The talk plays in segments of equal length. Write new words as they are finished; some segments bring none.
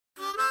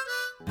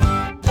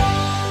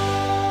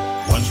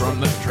from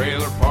the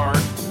trailer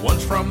park,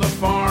 one's from the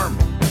farm.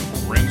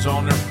 Rings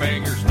on their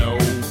fingers, no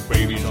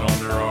babies on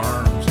their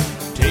arms.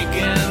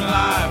 Taking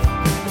life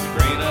with a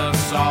grain of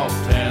salt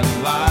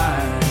and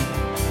lime.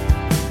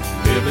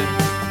 Living,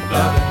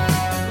 loving,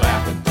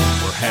 laughing,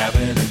 we're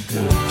having a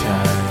good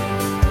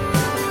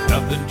time.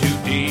 Nothing too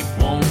deep,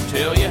 won't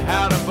tell you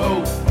how to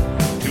vote.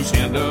 Two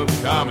stand-up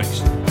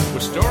comics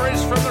with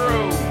stories from the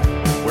road.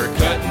 We're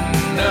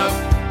cutting up,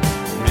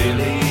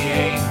 really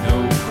ain't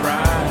no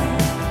crime.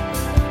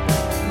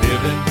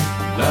 Living,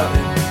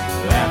 loving,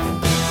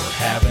 laughing, we're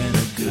having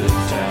a good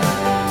time.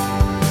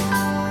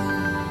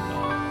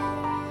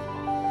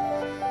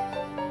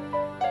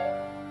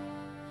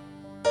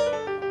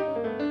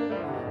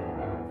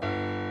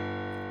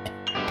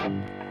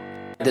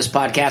 This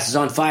podcast is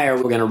on fire.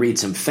 We're going to read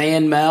some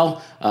fan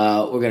mail.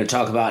 We're going to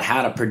talk about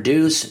how to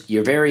produce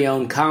your very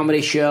own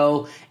comedy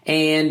show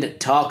and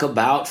talk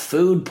about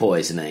food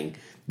poisoning.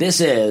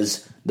 This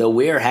is the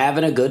We're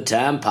Having a Good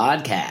Time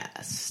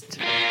podcast.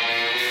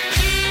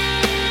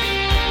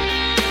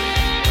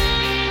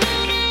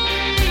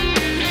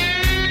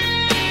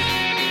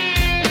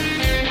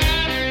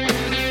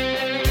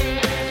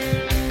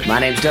 My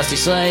name's Dusty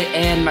Slay,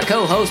 and my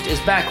co-host is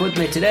back with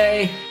me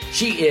today.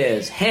 She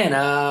is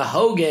Hannah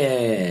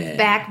Hogan.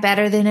 Back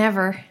better than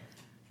ever.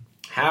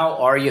 How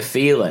are you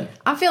feeling?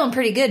 I'm feeling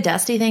pretty good,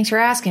 Dusty. Thanks for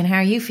asking. How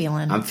are you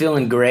feeling? I'm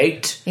feeling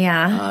great.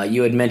 Yeah.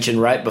 You had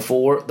mentioned right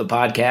before the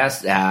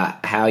podcast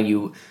how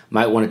you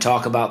might want to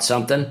talk about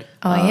something.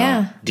 Oh,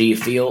 yeah. Do you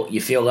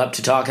feel up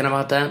to talking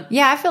about that?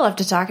 Yeah, I feel up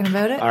to talking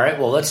about it. All right,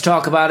 well, let's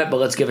talk about it, but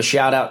let's give a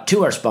shout out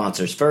to our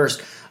sponsors.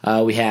 First,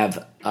 we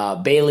have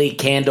Bailey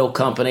Candle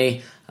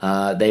Company.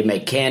 They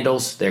make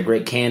candles. They're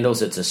great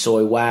candles. It's a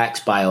soy wax,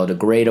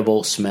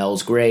 biodegradable,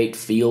 smells great,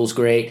 feels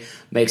great,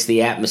 makes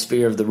the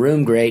atmosphere of the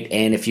room great.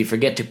 And if you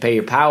forget to pay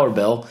your power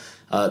bill,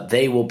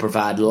 they will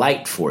provide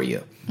light for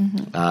you.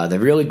 Mm-hmm. They're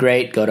really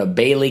great. Go to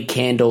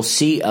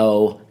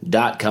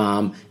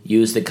BaileyCandleCo.com.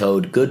 Use the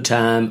code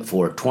GOODTIME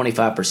for a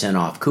 25%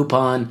 off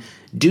coupon.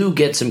 Do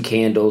get some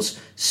candles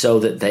so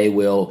that they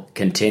will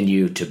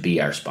continue to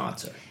be our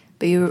sponsor.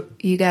 But you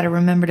got to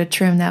remember to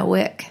trim that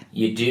wick.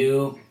 You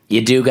do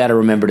got to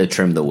remember to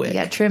trim the wick. You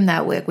got to trim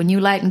that wick. When you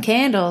lighting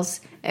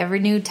candles, every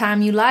new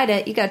time you light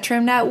it, you got to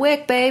trim that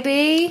wick,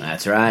 baby.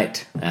 That's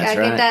right. Got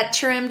to get that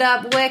trimmed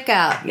up wick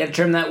up. You got to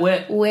trim that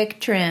wick.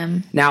 Wick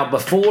trim. Now,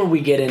 before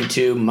we get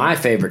into my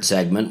favorite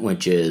segment,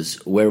 which is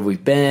where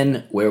we've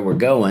been, where we're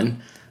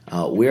going,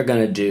 we're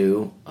going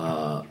to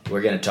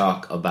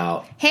talk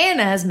about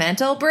Hannah's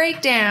mental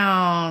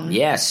breakdown.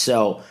 Yes,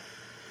 So,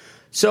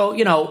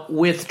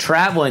 with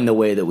traveling the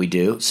way that we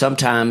do,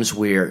 sometimes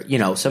we're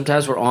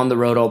on the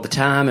road all the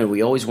time and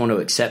we always want to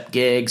accept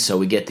gigs. So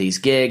we get these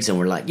gigs and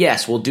we're like,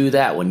 yes, we'll do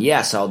that one.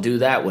 Yes, I'll do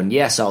that one.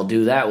 Yes, I'll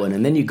do that one.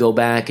 And then you go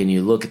back and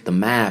you look at the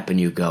map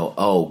and you go,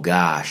 oh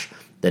gosh,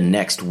 the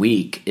next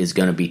week is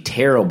going to be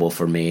terrible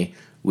for me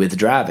with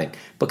driving.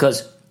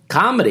 Because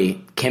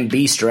comedy can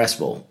be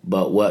stressful,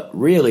 but what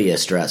really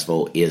is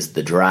stressful is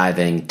the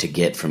driving to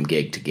get from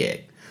gig to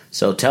gig.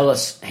 So tell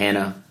us,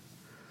 Hannah,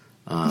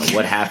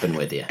 what happened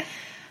with you?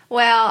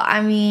 Well,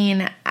 I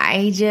mean,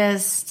 I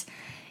just,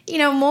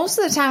 most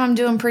of the time I'm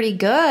doing pretty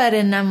good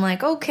and I'm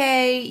like,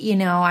 okay,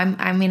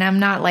 I'm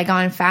not like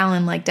on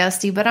Fallon like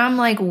Dusty, but I'm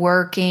like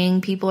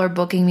working. People are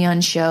booking me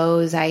on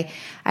shows. I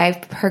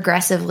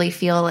progressively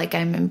feel like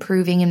I'm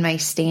improving in my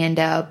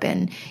stand-up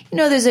and,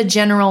 there's a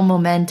general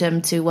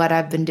momentum to what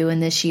I've been doing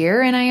this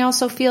year. And I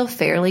also feel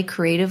fairly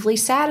creatively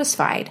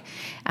satisfied.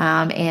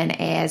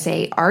 And as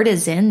a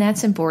artisan,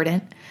 that's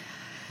important.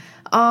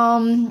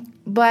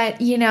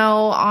 But,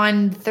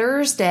 on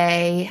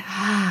Thursday,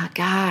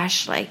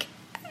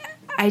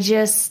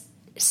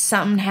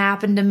 something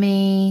happened to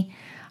me.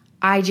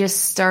 I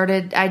just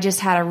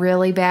had a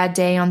really bad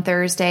day on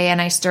Thursday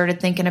and I started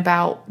thinking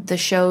about the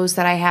shows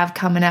that I have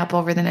coming up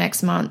over the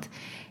next month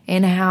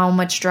and how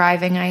much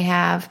driving I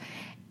have.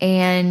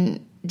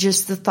 And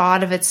just the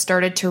thought of it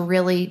started to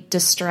really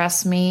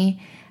distress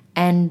me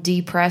and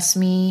depress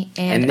me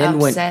and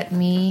upset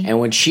me.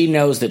 And when she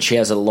knows that she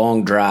has a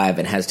long drive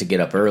and has to get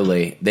up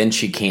early, then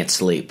she can't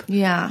sleep.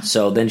 Yeah.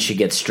 So then she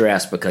gets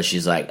stressed because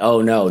she's like,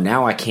 oh no,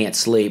 now I can't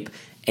sleep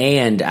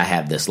and I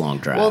have this long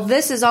drive. Well,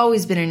 this has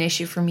always been an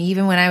issue for me.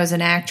 Even when I was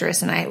an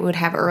actress and I would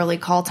have early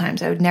call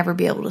times, I would never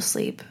be able to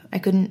sleep.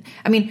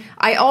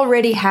 I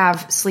already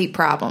have sleep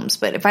problems,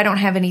 but if I don't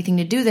have anything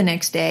to do the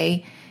next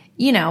day,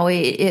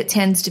 it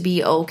tends to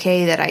be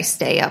okay that I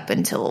stay up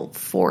until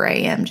 4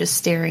 a.m. just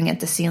staring at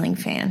the ceiling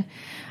fan.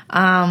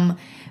 But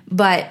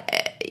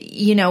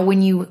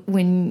when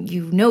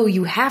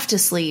you have to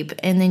sleep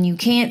and then you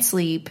can't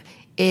sleep,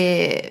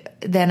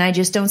 then I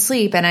just don't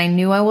sleep. And I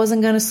knew I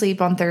wasn't going to sleep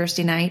on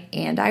Thursday night,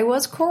 and I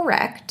was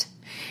correct.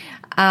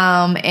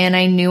 And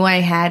I knew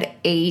I had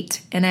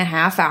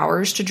 8.5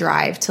 hours to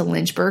drive to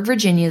Lynchburg,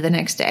 Virginia the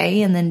next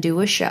day and then do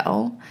a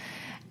show.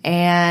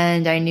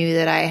 And I knew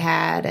that I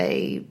had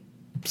a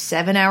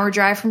 7-hour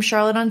drive from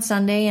Charlotte on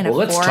Sunday and a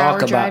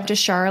 4-hour drive to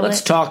Charlotte.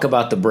 Let's talk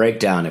about the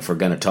breakdown if we're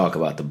going to talk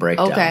about the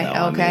breakdown. Okay,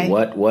 though. okay. I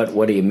mean,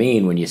 what do you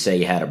mean when you say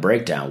you had a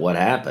breakdown? What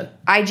happened?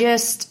 I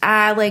just,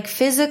 like,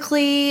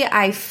 physically,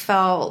 I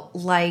felt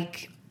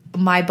like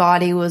my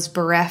body was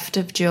bereft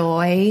of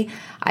joy.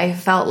 I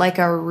felt like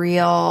a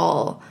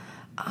real,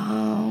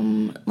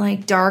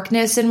 like,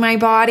 darkness in my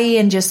body,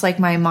 and just, like,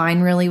 my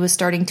mind really was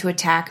starting to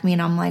attack me,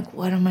 and I'm like,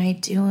 what am I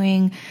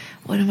doing?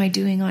 What am I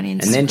doing on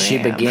Instagram? And then she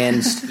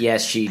begins,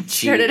 yes, she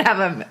started to have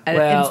an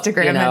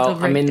Instagram mental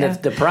breakdown. I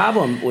mean, the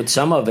problem with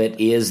some of it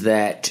is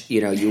that,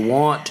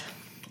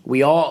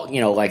 we all,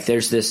 like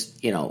there's this,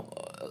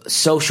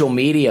 social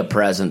media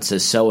presence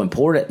is so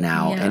important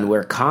now, and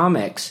where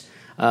comics,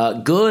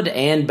 good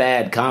and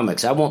bad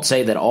comics, I won't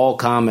say that all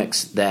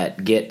comics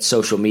that get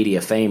social media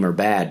fame are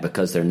bad,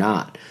 because they're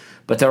not.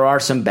 But there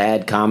are some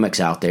bad comics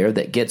out there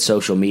that get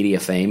social media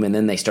fame, and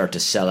then they start to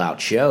sell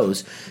out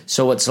shows.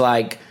 So it's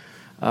like,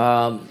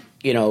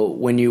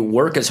 when you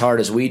work as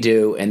hard as we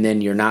do, and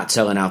then you're not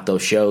selling out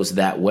those shows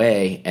that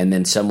way, and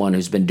then someone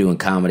who's been doing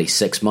comedy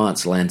 6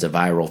 months lands a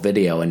viral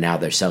video and now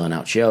they're selling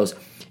out shows,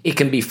 it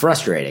can be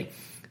frustrating.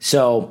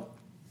 So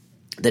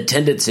the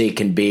tendency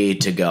can be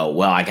to go,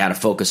 well, I got to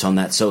focus on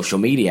that social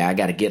media. I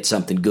got to get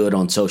something good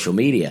on social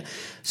media.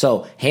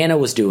 So Hannah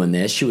was doing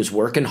this. She was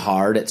working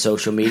hard at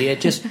social media,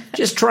 just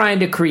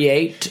trying to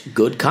create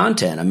good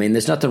content. I mean,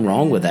 there's nothing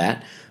wrong with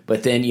that.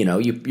 But then, you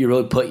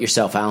really put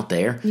yourself out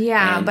there.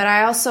 Yeah, but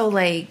I also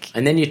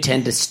and then you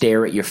tend to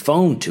stare at your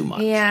phone too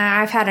much. Yeah,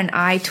 I've had an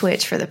eye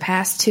twitch for the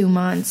past 2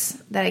 months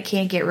that I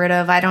can't get rid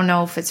of. I don't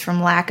know if it's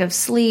from lack of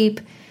sleep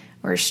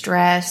or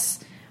stress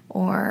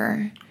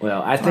or...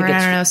 Well, I think it's... I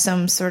don't know,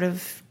 some sort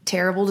of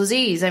terrible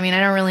disease. I mean, I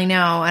don't really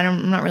know.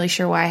 I'm not really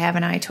sure why I have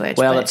an eye twitch.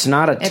 Well, it's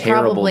not a terrible disease. It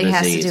probably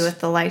has to do with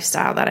the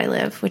lifestyle that I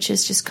live, which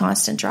is just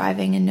constant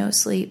driving and no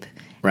sleep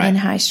and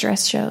high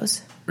stress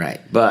shows. Right,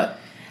 but...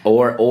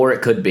 Or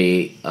it could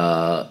be,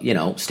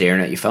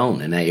 staring at your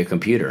phone and at your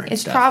computer and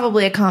it's stuff.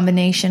 Probably a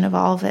combination of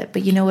all of it.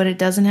 But you know what it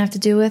doesn't have to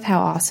do with? How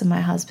awesome my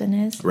husband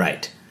is.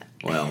 Right.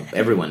 Well,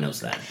 everyone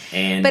knows that.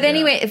 But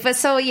anyway,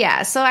 so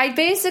I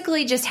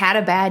basically just had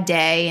a bad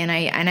day, and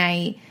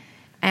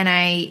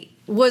I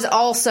was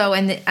also,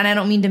 and I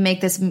don't mean to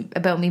make this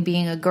about me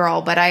being a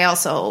girl, but I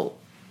also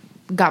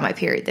got my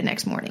period the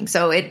next morning.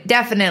 So it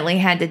definitely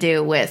had to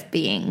do with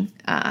being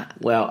our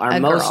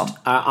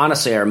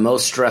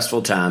most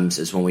stressful times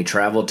is when we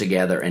travel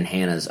together and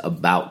Hannah's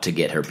about to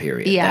get her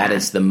period. Yeah. That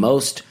is the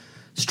most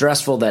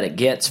stressful that it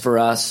gets for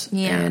us.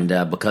 Yeah.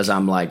 And because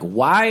I'm like,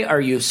 why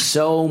are you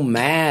so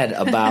mad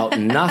about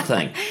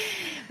nothing?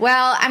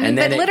 Well, I mean,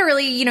 but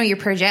literally, your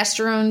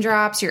progesterone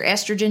drops, your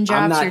estrogen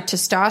drops, your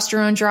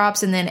testosterone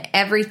drops, and then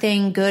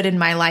everything good in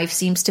my life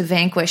seems to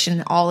vanquish,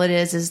 and all it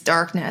is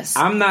darkness.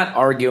 I'm not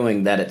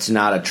arguing that it's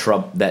not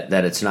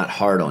that it's not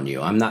hard on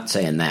you. I'm not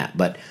saying that,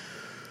 but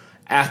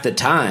at the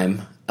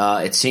time,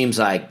 it seems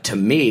like to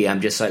me,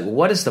 I'm just like,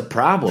 what is the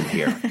problem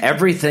here?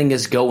 Everything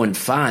is going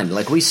fine.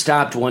 Like we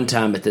stopped one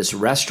time at this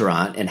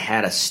restaurant and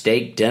had a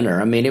steak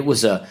dinner. I mean, it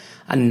was a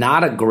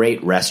not a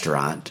great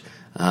restaurant.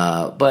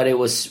 But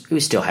we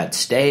still had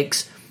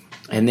steaks,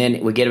 and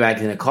then we get back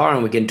in the car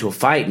and we get into a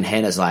fight, and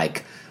Hannah's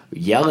like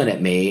yelling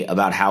at me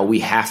about how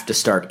we have to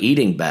start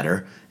eating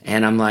better.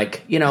 And I'm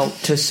like,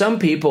 to some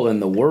people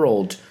in the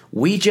world,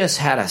 we just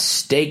had a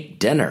steak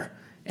dinner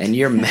and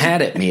you're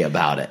mad at me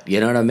about it. You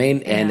know what I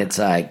mean? Yeah. And it's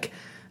like,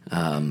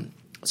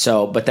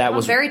 but that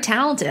was very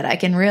talented. I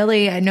can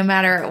really, no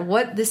matter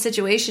what the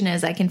situation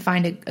is, I can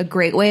find a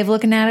great way of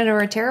looking at it or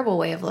a terrible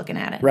way of looking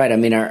at it. Right. I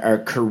mean, our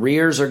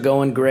careers are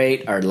going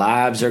great. Our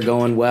lives are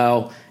going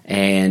well.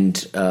 And,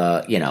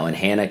 and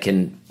Hannah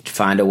can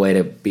find a way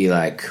to be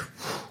like,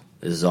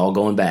 this is all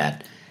going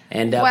bad.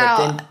 And,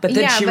 but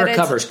then she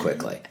recovers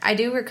quickly. I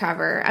do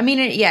recover. I mean,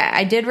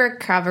 I did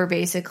recover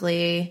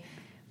basically,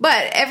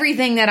 but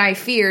everything that I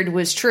feared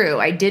was true.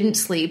 I didn't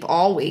sleep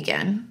all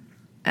weekend.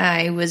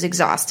 I was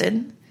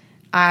exhausted.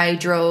 I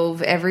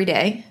drove every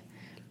day,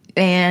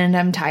 and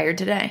I'm tired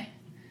today.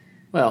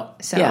 Well,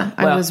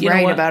 I was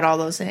right about all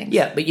those things.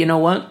 Yeah, but you know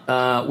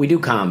what? We do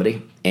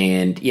comedy,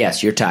 and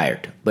yes, you're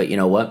tired. But you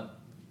know what?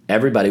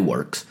 Everybody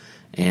works,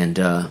 and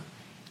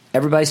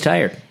everybody's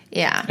tired.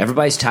 Yeah.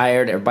 Everybody's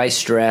tired. Everybody's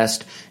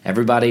stressed.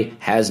 Everybody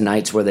has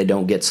nights where they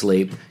don't get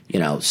sleep,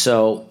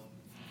 so...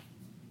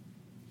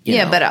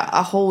 But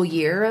a whole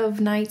year of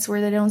nights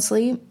where they don't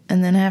sleep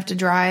and then have to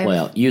drive.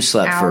 Well, you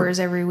slept hours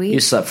every week. You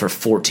slept for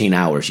 14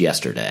 hours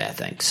yesterday, I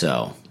think.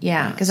 So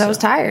yeah, because I was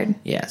tired.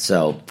 Yeah,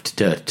 so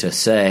to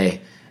say,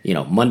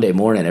 Monday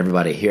morning,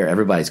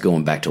 everybody's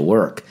going back to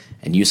work,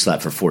 and you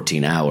slept for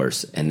 14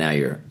 hours, and now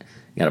you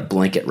got a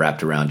blanket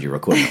wrapped around you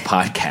recording a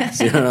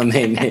podcast. You know what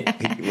I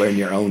mean? Wearing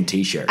your own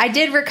T-shirt. I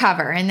did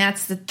recover, and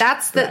that's the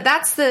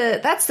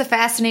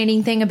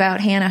fascinating thing about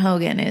Hannah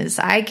Hogan is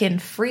I can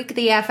freak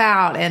the F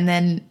out and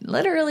then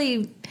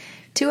literally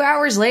 2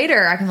 hours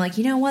later, I'm like,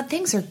 you know what?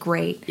 Things are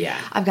great. Yeah.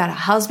 I've got a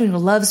husband who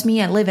loves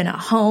me. I live in a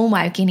home.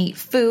 I can eat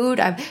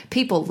food.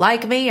 People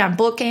like me. I'm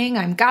booking.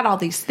 I've got all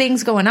these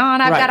things going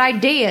on. I've got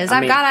ideas.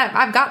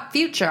 I've got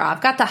future.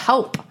 I've got the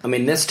hope. I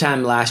mean, this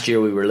time last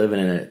year, we were living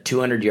in a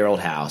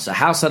 200-year-old house, a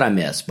house that I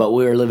miss, but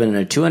we were living in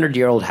a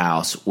 200-year-old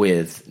house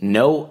with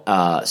no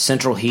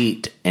central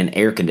heat and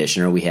air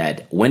conditioner. We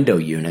had window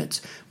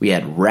units. We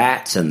had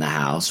rats in the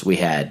house. We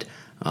had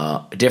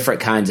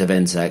different kinds of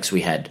insects.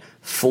 We had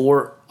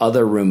 4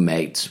 other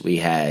roommates. We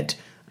had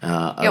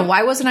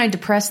why wasn't I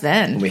depressed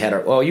then? We had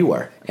you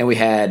were, and we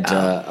had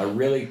a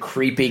really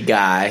creepy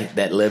guy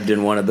that lived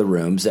in one of the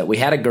rooms. That we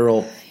had a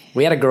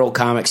girl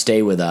comic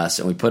stay with us,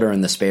 and we put her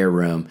in the spare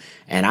room.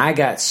 And I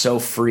got so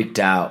freaked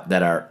out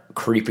that our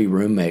creepy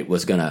roommate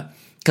was gonna,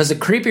 because the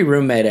creepy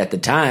roommate at the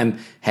time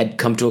had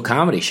come to a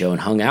comedy show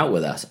and hung out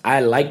with us. I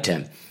liked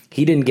him.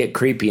 He didn't get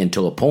creepy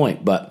until a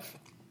point, but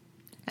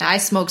I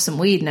smoked some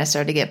weed and I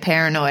started to get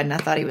paranoid, and I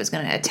thought he was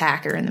going to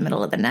attack her in the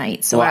middle of the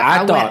night. So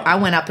I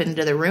went up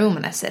into the room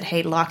and I said,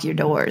 "Hey, lock your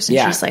doors." And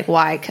she's like,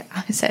 "Why?"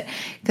 I said,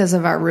 "Because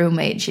of our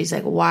roommate." And she's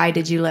like, "Why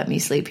did you let me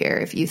sleep here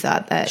if you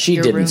thought that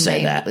your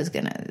roommate was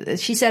going to?"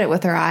 She said it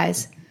with her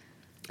eyes.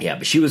 Yeah,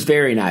 but she was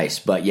very nice.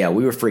 But yeah,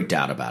 we were freaked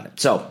out about it.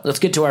 So let's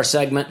get to our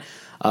segment.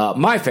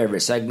 My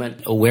favorite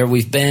segment: where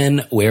we've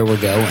been, where we're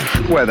going.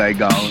 Where they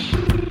going?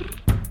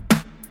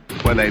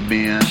 Where they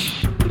been?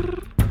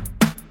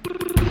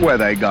 Where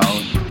they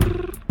going?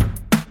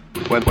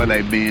 Where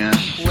they been?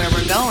 Where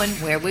we're going,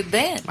 where we've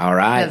been. All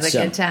right. That's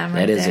a good time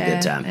right That is there. a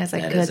good time. That's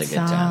That a is good a good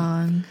song.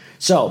 time.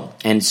 So,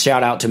 and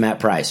shout out to Matt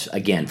Price,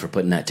 again, for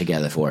putting that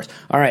together for us.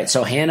 All right,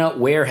 so Hannah,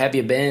 where have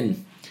you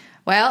been?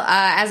 Well,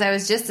 as I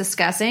was just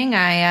discussing,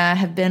 I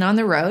have been on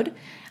the road.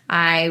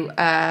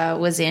 I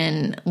was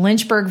in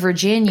Lynchburg,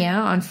 Virginia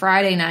on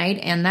Friday night,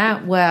 and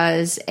that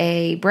was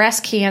a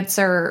breast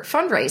cancer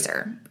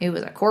fundraiser. It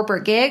was a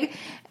corporate gig,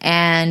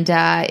 and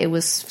it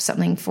was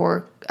something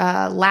for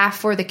Laugh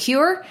for the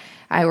Cure.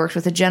 I worked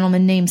with a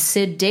gentleman named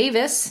Sid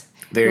Davis.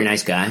 Very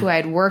nice guy. Who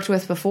I'd worked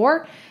with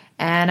before.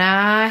 And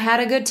I had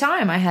a good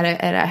time. I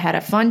had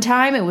a fun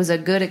time. It was a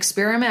good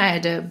experiment. I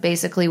had to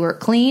basically work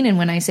clean. And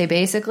when I say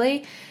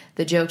basically,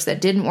 the jokes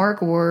that didn't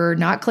work were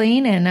not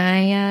clean, and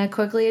I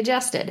quickly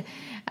adjusted.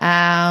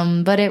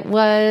 But it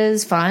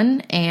was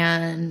fun,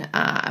 and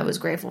I was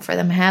grateful for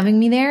them having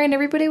me there, and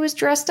everybody was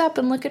dressed up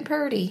and looking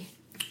pretty.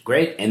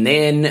 Great. And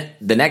then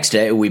the next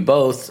day, we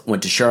both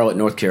went to Charlotte,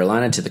 North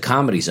Carolina, to the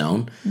Comedy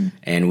Zone,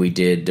 and we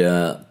did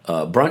a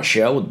brunch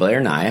show with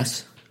Blair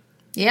Nias.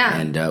 Yeah.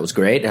 And it was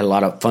great. Had a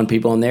lot of fun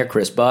people in there.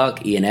 Chris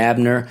Buck, Ian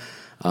Abner,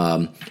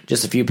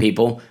 just a few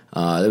people.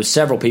 There was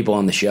several people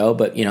on the show,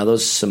 but,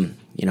 those are some,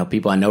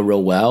 people I know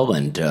real well,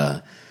 and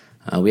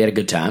we had a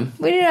good time.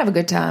 We did have a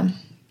good time.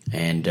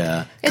 And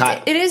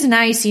it is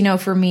nice,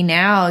 for me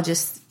now,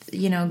 just,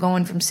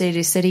 going from city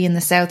to city in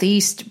the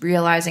Southeast,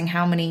 realizing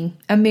how many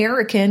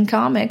American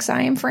comics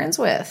I am friends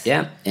with.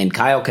 Yeah. And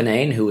Kyle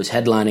Kinane, who was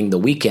headlining the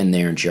weekend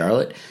there in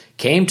Charlotte,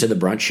 came to the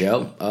brunch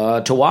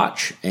show to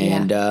watch.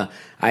 And I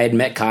had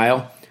met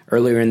Kyle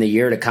earlier in the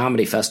year at a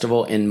comedy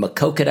festival in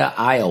Maquoketa,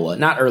 Iowa.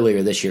 Not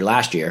earlier this year,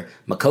 last year.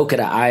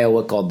 Maquoketa,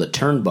 Iowa, called the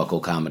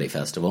Turnbuckle Comedy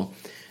Festival.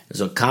 It was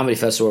a comedy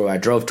festival where I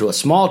drove to a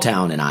small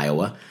town in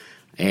Iowa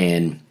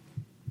and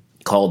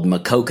called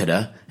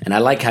Maquoketa. And I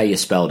like how you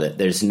spelled it.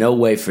 There's no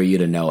way for you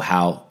to know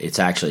how it's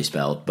actually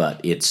spelled,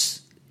 but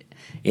it's...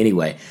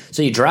 Anyway,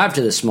 so you drive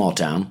to this small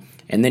town,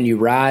 and then you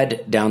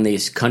ride down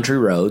these country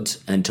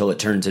roads until it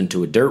turns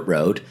into a dirt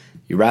road.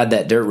 You ride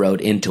that dirt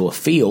road into a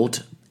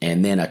field,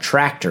 and then a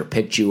tractor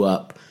picked you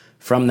up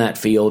from that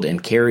field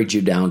and carried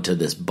you down to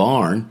this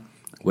barn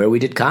where we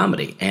did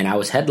comedy. And I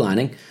was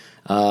headlining,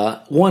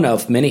 one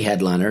of many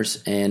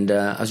headliners, and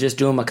I was just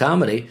doing my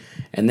comedy.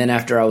 And then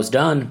after I was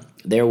done,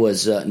 there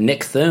was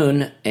Nick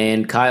Thune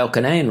and Kyle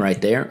Kinane right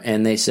there,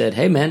 and they said,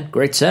 "Hey, man,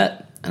 great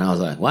set." And I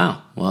was like,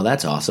 wow, well,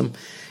 that's awesome.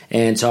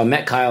 And so I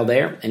met Kyle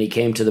there, and he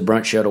came to the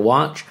brunch show to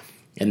watch.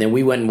 And then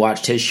we went and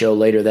watched his show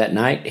later that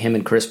night, him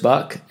and Chris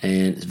Buck,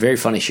 and it's a very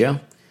funny show.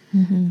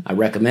 Mm-hmm. I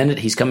recommend it.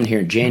 He's coming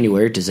here in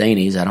January to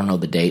Zanies. I don't know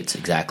the dates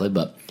exactly,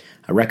 but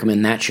I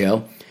recommend that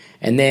show.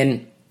 And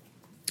then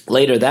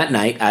later that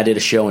night, I did a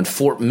show in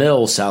Fort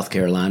Mill, South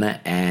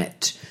Carolina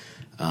at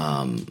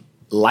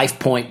Life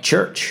Point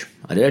Church.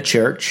 I did a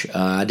church.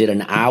 I did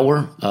an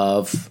hour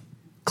of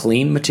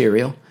clean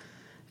material,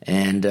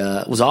 and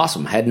it was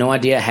awesome. I had no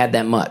idea I had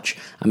that much.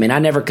 I mean, I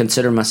never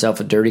consider myself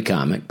a dirty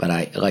comic, but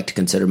I like to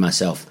consider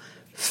myself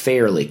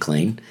fairly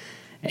clean,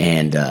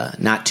 and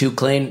not too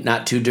clean,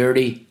 not too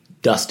dirty,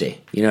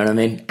 dusty. You know what I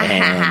mean?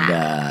 And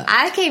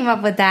I came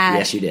up with that.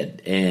 Yes, you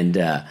did.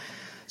 And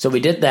so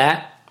we did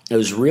that. It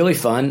was really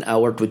fun. I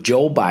worked with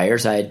Joel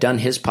Byers. I had done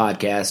his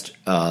podcast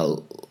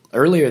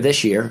earlier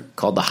this year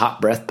called the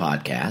Hot Breath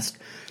Podcast.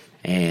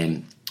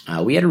 And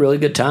we had a really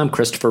good time.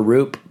 Christopher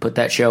Roop put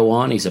that show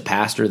on. He's a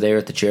pastor there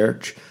at the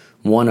church,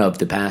 one of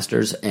the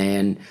pastors.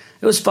 And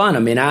it was fun. I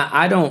mean,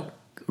 I don't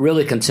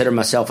really consider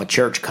myself a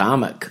church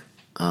comic,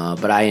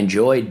 but I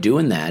enjoyed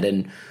doing that.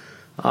 And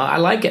I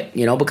like it,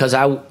 because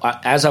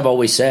as I've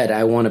always said,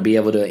 I want to be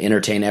able to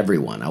entertain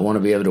everyone. I want to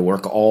be able to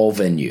work all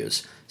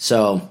venues.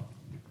 So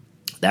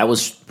that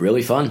was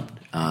really fun.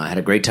 I had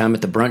a great time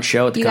at the brunch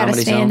show at the Comedy Zone.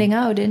 You got a standing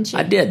O, didn't you?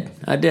 I did.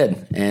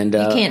 And you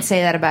can't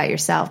say that about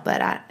yourself,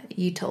 but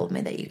you told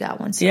me that you got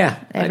one. So yeah,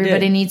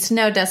 everybody needs to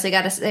know Dusty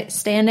got a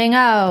standing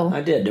O.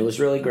 I did. It was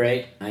really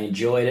great. I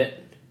enjoyed it.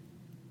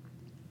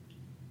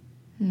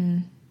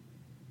 And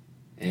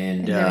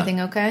is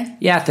everything okay?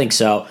 Yeah, I think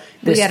so.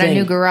 We got a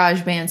new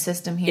GarageBand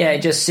system here. Yeah,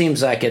 it just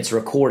seems like it's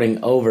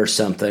recording over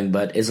something,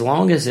 but as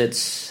long as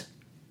it's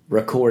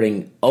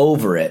recording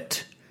over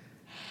it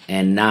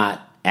and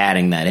not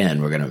adding that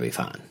in, we're going to be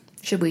fine.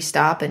 Should we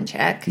stop and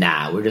check?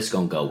 Nah, we're just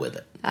going to go with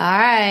it.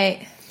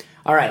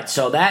 All right,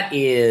 so that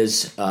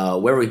is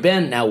where we've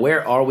been. Now,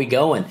 where are we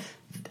going?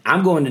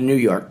 I'm going to New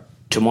York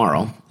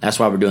tomorrow. That's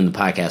why we're doing the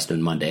podcast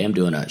on Monday. I'm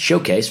doing a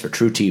showcase for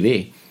True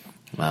TV,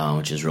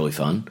 which is really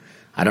fun.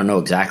 I don't know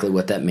exactly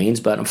what that means,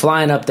 but I'm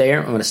flying up there.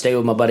 I'm going to stay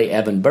with my buddy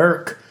Evan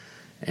Burke,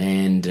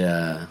 and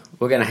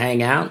we're going to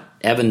hang out.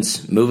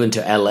 Evan's moving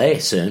to L.A.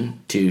 soon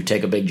to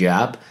take a big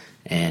job,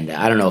 and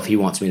I don't know if he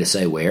wants me to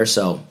say where,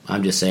 so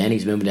I'm just saying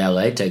he's moving to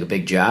L.A., take a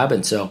big job,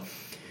 and so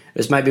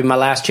this might be my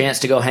last chance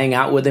to go hang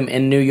out with him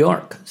in New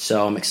York.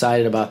 So I'm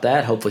excited about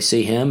that. Hopefully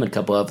see him and a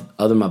couple of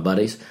other my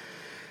buddies.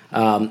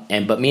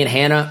 But me and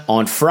Hannah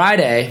on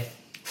Friday,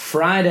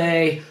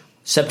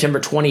 September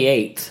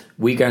 28th,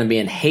 we're going to be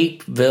in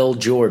Hapeville,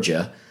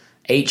 Georgia,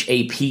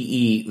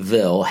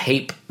 Hapeville,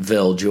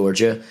 Hapeville,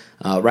 Georgia,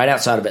 right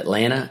outside of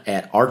Atlanta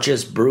at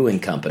Arches Brewing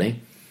Company.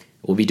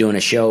 We'll be doing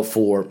a show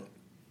for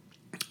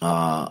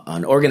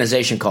an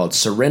organization called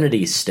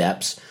Serenity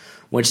Steps,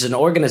 which is an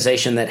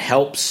organization that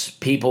helps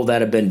people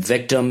that have been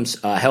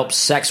victims, helps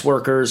sex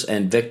workers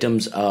and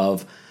victims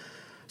of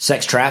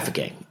sex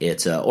trafficking.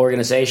 It's an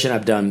organization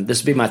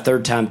this will be my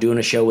third time doing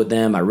a show with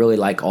them. I really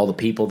like all the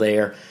people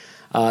there.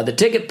 The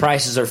ticket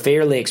prices are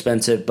fairly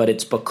expensive, but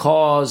it's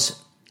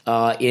because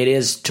it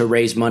is to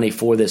raise money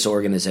for this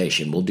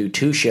organization. We'll do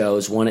 2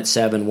 shows, one at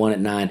 7, one at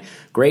 9.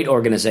 Great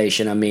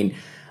organization. I mean,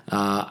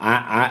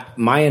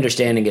 my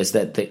understanding is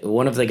that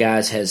one of the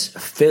guys has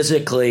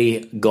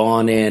physically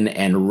gone in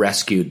and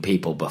rescued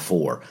people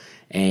before,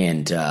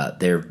 and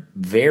they're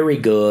very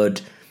good,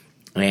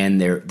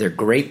 and they're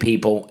great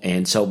people,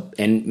 and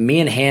me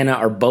and Hannah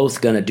are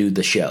both going to do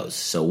the shows.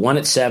 So one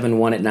at 7,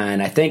 one at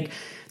 9. I think.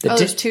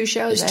 There's 2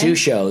 shows. There's 2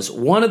 shows.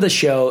 One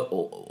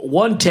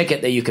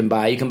ticket that you can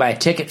buy a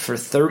ticket for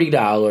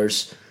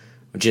 $30,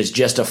 which is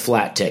just a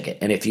flat ticket,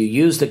 and if you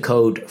use the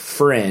code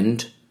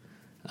FRIEND.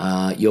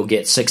 You'll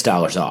get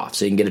 $6 off.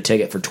 So you can get a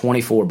ticket for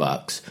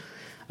 $24.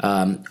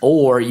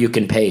 Or you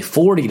can pay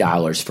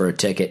 $40 for a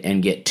ticket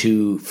and get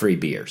 2 free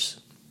beers.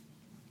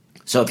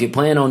 So if you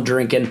plan on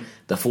drinking,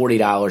 the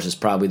 $40 is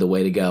probably the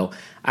way to go.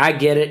 I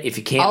get it if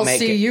you can't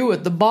make it. I'll see you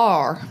at the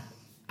bar.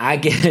 I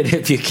get it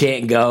if you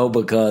can't go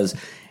because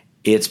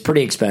it's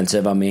pretty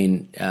expensive. I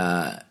mean,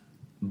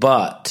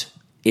 but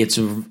it's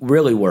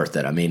really worth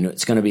it. I mean,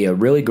 it's going to be a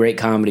really great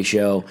comedy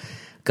show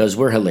because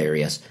we're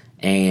hilarious.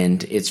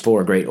 And it's for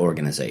a great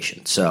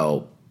organization.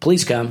 So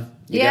please come.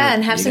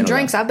 And have some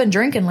drinks. I've been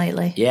drinking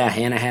lately. Yeah,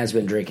 Hannah has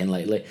been drinking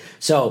lately.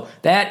 So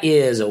that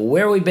is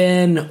where we've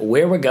been,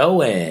 where we're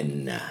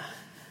going.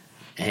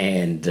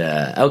 And,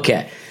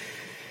 okay.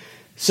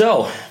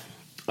 So.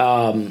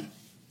 I'm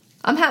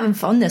having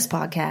fun this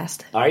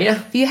podcast. Are you?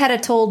 If you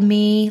had told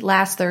me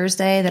last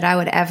Thursday that I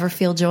would ever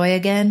feel joy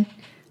again,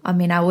 I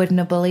mean, I wouldn't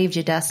have believed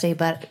you, Dusty.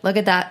 But look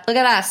at that. Look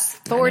at us.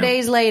 4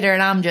 days later,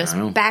 and I'm just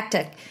back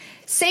to...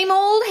 Same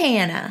old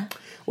Hannah.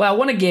 Well, I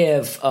want to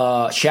give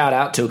a shout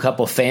out to a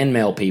couple of fan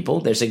mail people.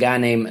 There's a guy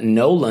named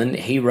Nolan.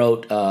 He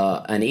wrote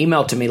an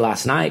email to me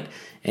last night,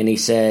 and he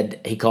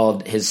said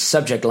his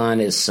subject line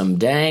is some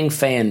dang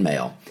fan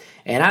mail.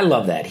 And I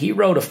love that. He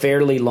wrote a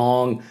fairly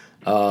long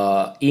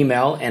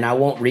email, and I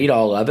won't read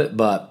all of it,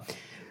 but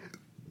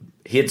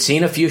he had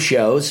seen a few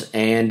shows,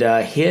 and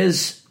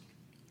his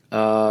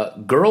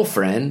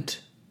girlfriend,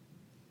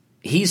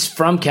 he's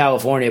from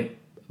California,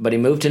 but he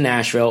moved to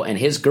Nashville, and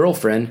his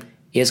girlfriend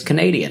is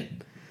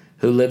Canadian,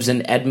 who lives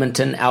in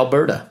Edmonton,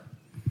 Alberta.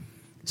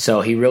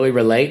 So he really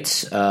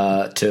relates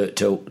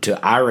to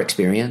our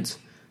experience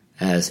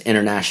as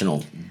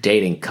international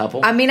dating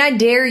couple. I mean, I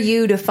dare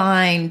you to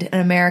find an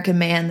American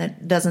man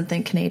that doesn't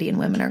think Canadian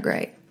women are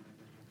great.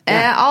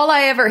 Yeah. All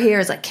I ever hear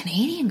is like,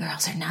 Canadian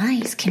girls are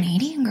nice.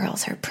 Canadian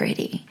girls are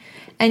pretty.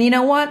 And you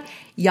know what?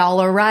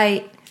 Y'all are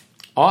right.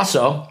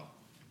 Also,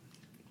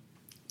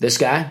 this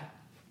guy,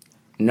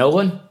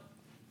 Nolan,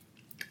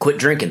 quit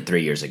drinking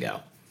 3 years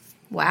ago.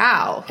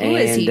 Wow. Who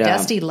is he?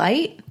 Dusty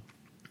Light?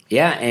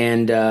 Yeah,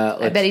 and...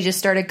 I bet he just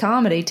started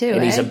comedy, too,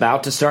 And he's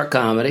about to start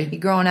comedy. He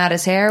growing out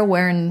his hair,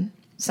 wearing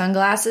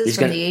sunglasses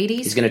from the 80s?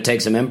 He's going to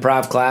take some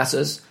improv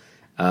classes.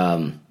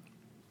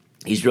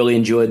 He's really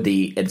enjoyed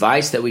the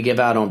advice that we give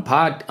out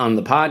on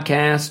the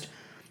podcast.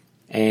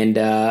 And,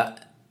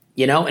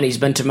 and he's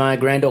been to my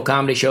Grand Ole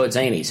Comedy Show at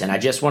Zany's. And I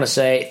just want to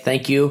say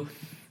thank you,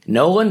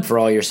 Nolan, for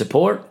all your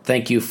support.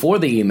 Thank you for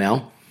the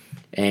email.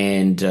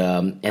 And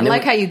I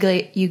like how you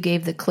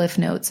gave the cliff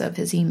notes of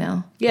his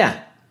email.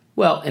 Yeah.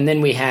 Well, and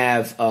then we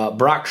have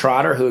Brock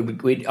Trotter, who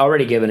we'd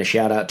already given a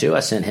shout-out to. I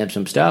sent him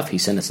some stuff. He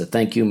sent us a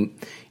thank you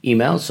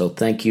email, so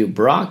thank you,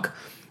 Brock.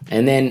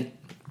 And then,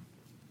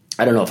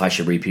 I don't know if I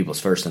should read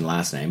people's first and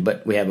last name,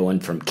 but we have one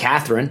from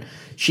Catherine.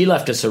 She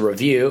left us a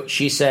review.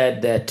 She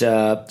said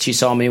that she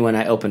saw me when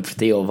I opened for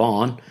Theo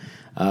Vaughn.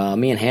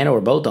 Me and Hannah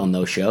were both on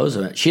those shows.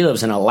 She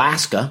lives in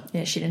Alaska.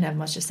 Yeah, she didn't have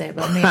much to say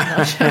about me on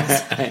those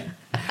shows.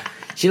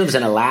 She lives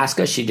in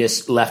Alaska. She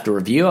just left a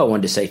review. I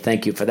wanted to say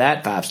thank you for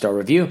that, 5-star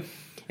review.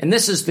 And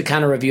this is the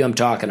kind of review I'm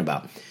talking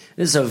about.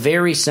 This is a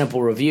very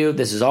simple review.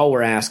 This is all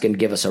we're asking.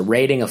 Give us a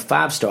rating of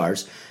 5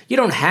 stars. You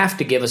don't have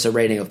to give us a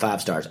rating of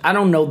 5 stars. I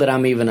don't know that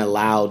I'm even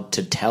allowed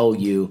to tell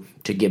you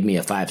to give me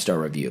a 5-star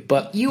review.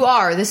 But you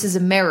are. This is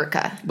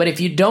America. But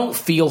if you don't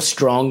feel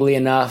strongly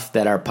enough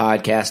that our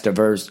podcast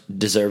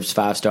deserves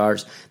 5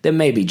 stars, then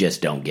maybe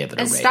just don't give it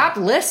a rating. And stop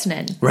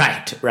listening.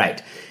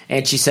 Right.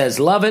 And she says,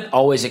 love it.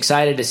 Always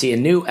excited to see a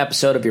new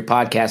episode of your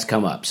podcast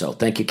come up. So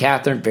thank you,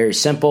 Catherine. Very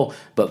simple,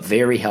 but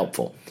very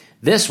helpful.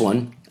 This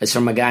one is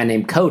from a guy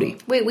named Cody.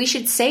 Wait, we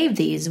should save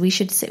these. We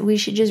should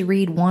just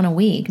read one a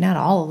week, not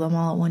all of them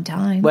all at one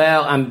time.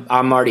 Well,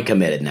 I'm already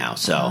committed now,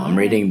 so I'm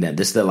reading them.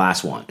 This is the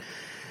last one.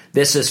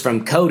 This is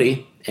from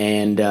Cody,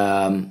 and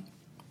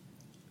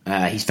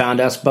he's found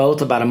us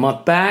both about a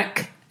month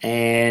back,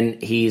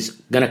 and he's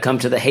going to come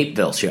to the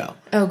Hapeville show.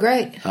 Oh,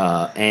 great.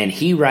 And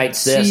he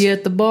writes this. See you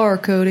at the bar,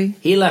 Cody.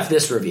 He left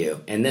this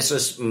review, and this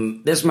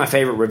is my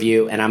favorite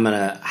review, and I'm going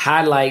to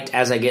highlight,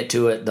 as I get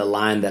to it, the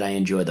line that I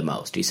enjoy the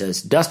most. He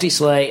says, Dusty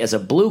Slay is a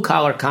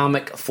blue-collar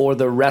comic for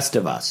the rest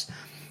of us.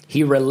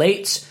 He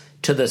relates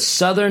to the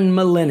Southern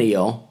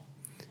millennial,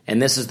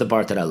 and this is the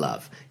part that I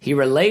love. He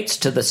relates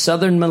to the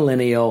Southern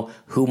millennial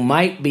who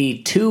might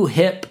be too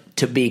hip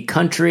to be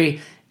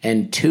country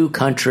and too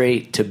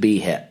country to be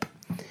hip.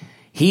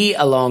 He,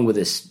 along with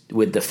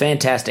the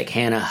fantastic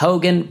Hannah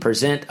Hogan,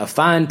 present a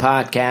fine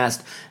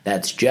podcast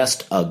that's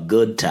just a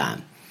good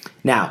time.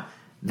 Now,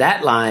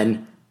 that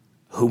line,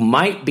 who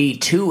might be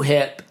too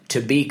hip to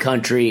be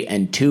country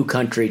and too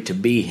country to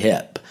be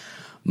hip,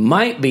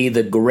 might be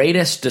the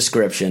greatest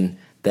description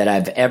that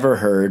I've ever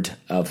heard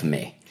of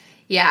me.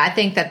 Yeah, I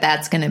think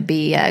that's going to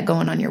be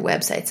going on your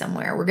website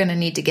somewhere. We're going to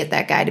need to get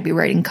that guy to be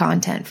writing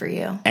content for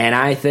you. And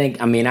I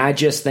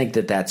just think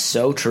that that's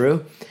so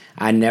true.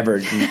 I never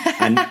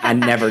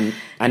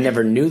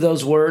knew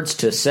those words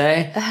to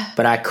say,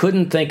 but I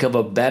couldn't think of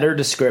a better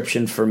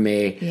description for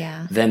me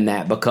than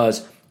that.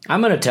 Because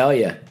I'm going to tell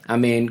you,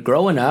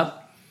 growing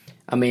up,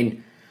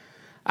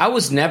 I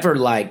was never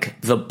like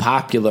the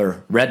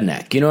popular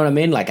redneck. You know what I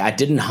mean? Like, I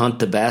didn't hunt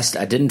the best.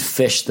 I didn't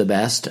fish the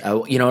best.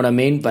 You know what I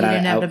mean? But you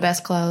didn't have the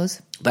best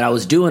clothes. But I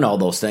was doing all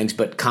those things.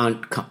 But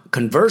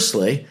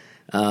conversely,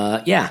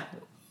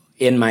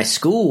 in my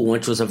school,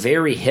 which was a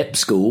very hip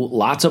school,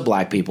 lots of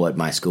black people at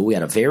my school. We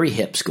had a very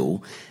hip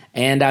school.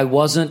 And I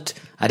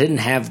didn't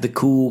have the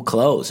cool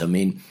clothes.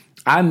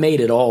 I made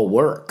it all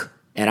work.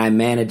 And I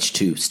managed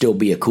to still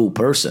be a cool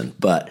person,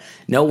 but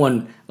no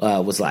one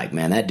was like,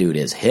 man, that dude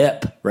is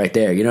hip right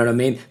there. You know what I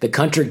mean? The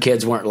country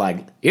kids weren't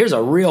like, here's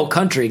a real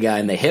country guy,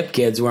 and the hip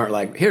kids weren't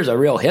like, here's a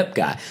real hip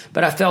guy.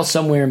 But I fell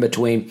somewhere in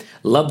between.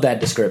 Love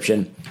that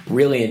description.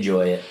 Really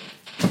enjoy it.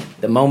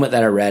 The moment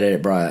that I read it,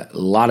 it brought a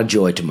lot of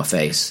joy to my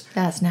face.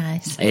 That's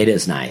nice. It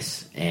is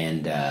nice.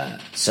 And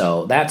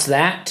so that's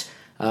that.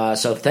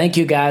 So thank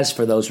you guys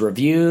for those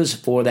reviews,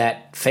 for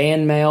that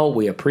fan mail.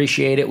 We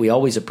appreciate it. We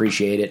always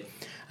appreciate it.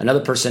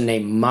 Another person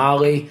named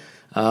Molly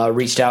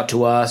reached out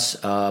to us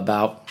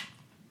about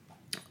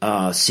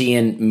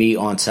seeing me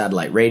on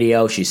satellite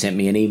radio. She sent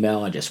me an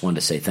email. I just wanted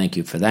to say thank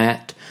you for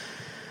that.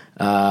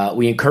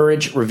 We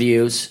encourage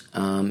reviews.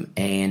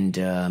 And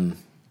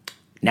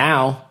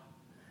now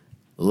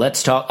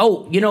let's talk.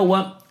 Oh, you know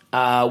what?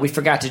 We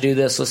forgot to do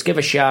this. Let's give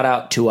a shout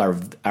out to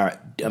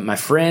my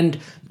friend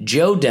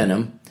Joe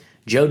Denham.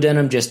 Joe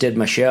Denham just did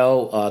my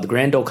show, the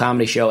Grand Ole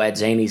Comedy Show at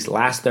Zany's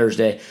last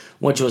Thursday,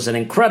 which was an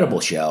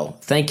incredible show.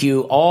 Thank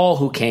you all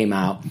who came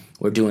out.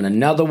 We're doing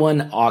another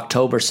one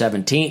October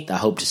 17th. I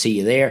hope to see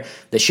you there.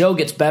 The show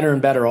gets better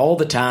and better all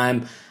the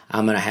time.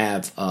 I'm going to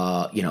have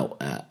a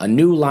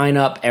new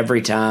lineup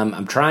every time.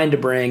 I'm trying to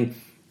bring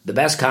the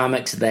best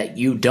comics that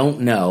you don't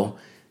know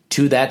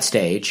to that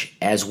stage,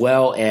 as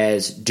well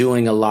as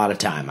doing a lot of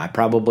time.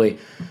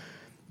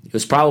 It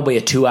was probably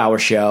a 2-hour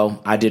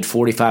show. I did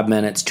 45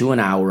 minutes to an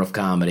hour of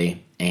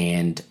comedy,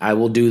 and I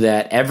will do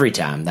that every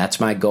time. That's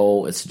my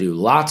goal, is to do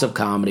lots of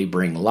comedy,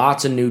 bring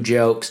lots of new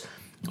jokes,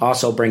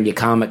 also bring you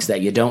comics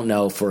that you don't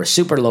know for a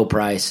super low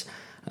price.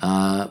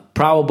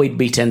 Probably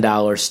be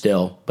 $10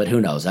 still, but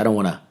who knows? I don't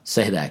want to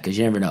say that because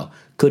you never know.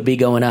 Could be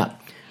going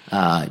up.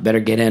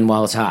 Better get in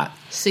while it's hot.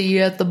 See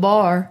you at the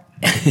bar.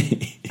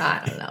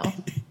 I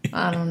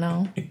don't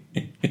know.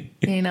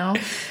 You know?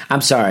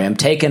 I'm sorry, I'm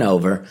taking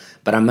over,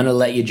 but I'm going to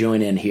let you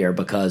join in here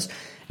because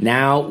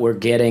now we're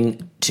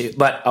getting to...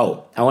 But,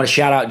 I want to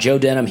shout out Joe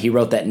Denham. He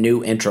wrote that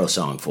new intro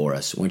song for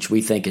us, which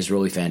we think is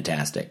really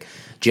fantastic.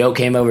 Joe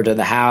came over to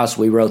the house.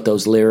 We wrote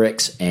those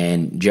lyrics,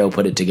 and Joe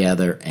put it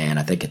together. And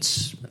I think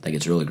it's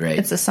really great.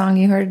 It's the song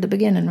you heard at the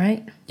beginning,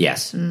 right?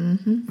 Yes.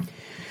 Mm-hmm.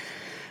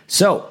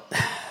 So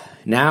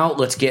now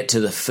let's get to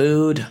the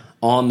food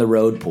on the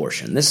road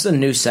portion. This is a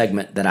new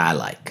segment that I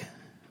like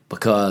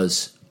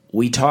because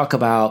we talk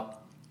about,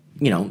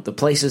 the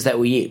places that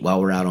we eat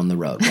while we're out on the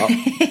road. Well,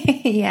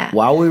 yeah.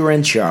 While we were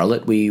in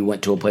Charlotte, we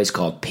went to a place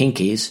called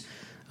Pinky's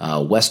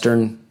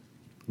Western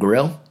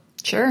Grill.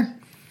 Sure.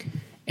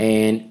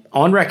 And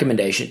on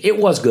recommendation, it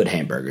was good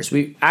hamburgers.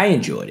 I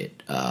enjoyed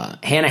it.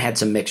 Hannah had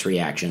some mixed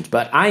reactions,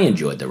 but I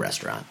enjoyed the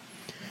restaurant.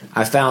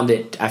 I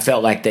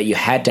felt like that you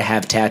had to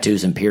have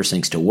tattoos and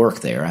piercings to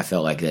work there. I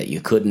felt like that you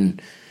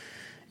couldn't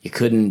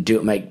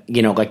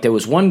like there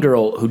was one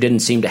girl who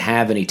didn't seem to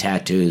have any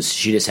tattoos.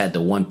 She just had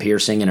the one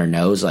piercing in her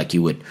nose, like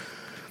you would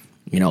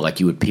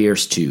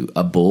pierce to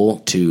a bull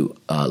to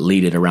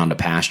lead it around a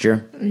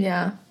pasture.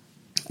 Yeah.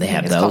 They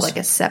have it's those. Called like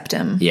a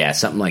septum. Yeah,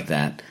 something like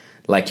that.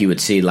 Like you would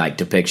see like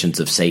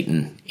depictions of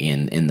Satan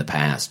in the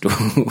past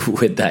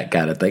with that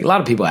kind of thing. A lot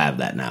of people have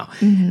that now.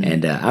 Mm-hmm.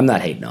 And I'm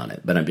not hating on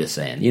it, but I'm just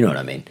saying, you know what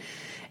I mean?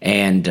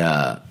 And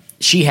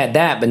she had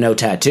that, but no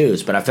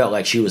tattoos. But I felt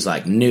like she was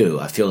like new.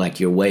 I feel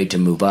like your way to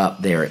move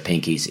up there at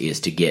Pinky's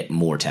is to get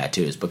more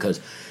tattoos because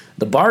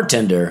the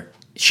bartender,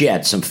 she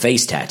had some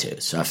face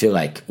tattoos. So I feel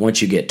like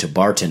once you get to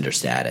bartender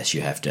status, you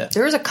have to.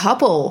 There was a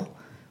couple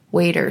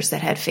waiters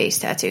that had face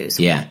tattoos.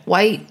 Yeah.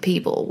 White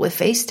people with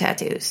face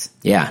tattoos.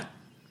 Yeah.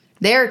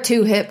 They're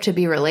too hip to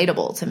be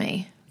relatable to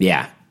me.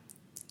 Yeah.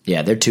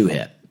 Yeah, they're too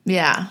hip.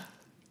 Yeah.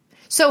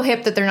 So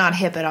hip that they're not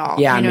hip at all.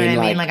 Yeah, you know what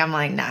I mean? like Like, I'm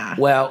like, nah.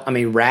 Well, I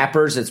mean,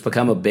 rappers, it's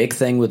become a big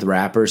thing with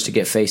rappers to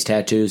get face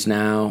tattoos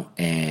now.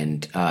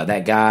 And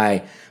that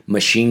guy,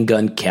 Machine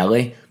Gun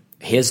Kelly,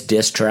 his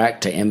diss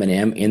track to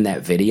Eminem in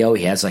that video,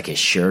 he has like his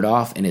shirt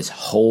off and his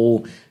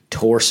whole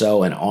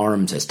torso and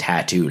arms is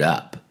tattooed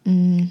up.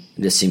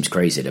 This seems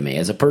crazy to me.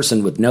 As a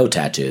person with no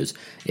tattoos,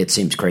 it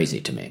seems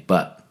crazy to me.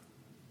 But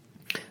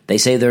they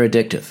say they're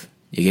addictive.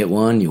 You get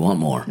one, you want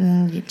more.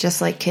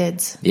 Just like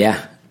kids.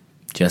 Yeah.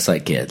 Just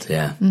like kids,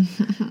 yeah.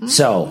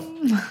 So.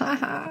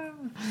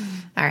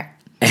 All right.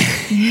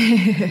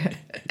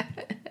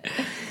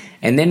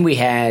 And then we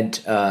had,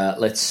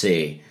 let's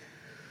see.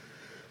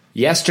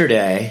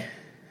 Yesterday,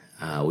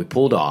 we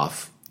pulled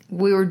off.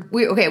 We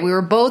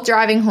were both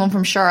driving home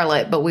from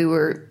Charlotte, but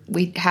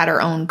we had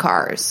our own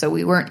cars, so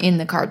we weren't in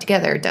the car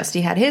together.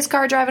 Dusty had his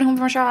car driving home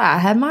from Charlotte. I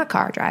had my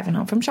car driving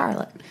home from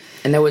Charlotte.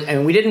 And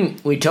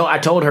I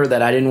told her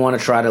that I didn't want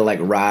to try to like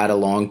ride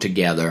along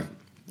together.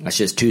 That's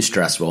just too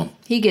stressful.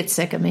 He gets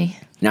sick of me.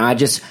 Now I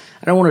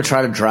don't want to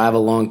try to drive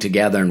along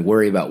together and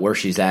worry about where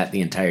she's at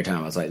the entire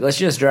time. I was like, let's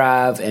just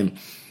drive.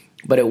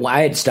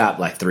 I had stopped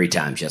like 3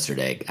 times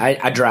yesterday.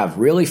 I drive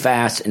really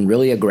fast and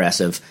really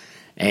aggressive.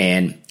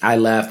 And I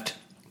left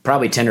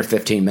probably 10 or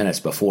 15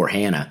 minutes before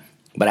Hannah,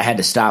 but I had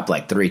to stop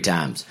like 3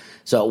 times.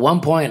 So at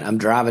one point, I'm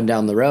driving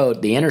down the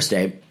road, the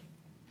interstate,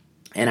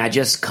 and I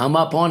just come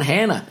up on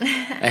Hannah.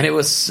 And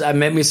it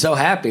made me so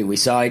happy. We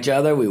saw each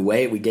other,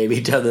 we gave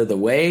each other the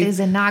wave. It was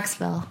in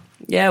Knoxville.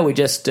 Yeah, we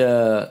just,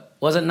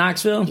 was it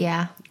Knoxville?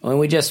 Yeah. When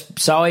we just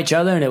saw each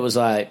other, and it was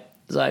like,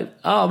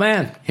 oh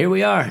man, here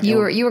we are. You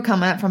were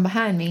coming up from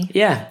behind me.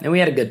 Yeah, and we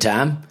had a good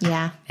time.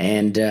 Yeah.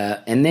 And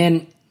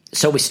then,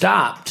 so we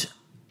stopped.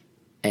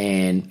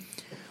 And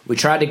we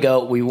tried to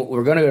go, we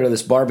were going to go to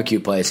this barbecue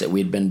place that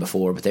we'd been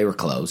before, but they were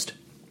closed.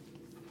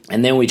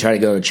 And then we tried to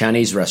go to a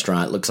Chinese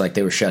restaurant. It looks like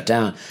they were shut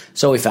down.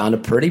 So we found a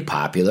pretty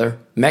popular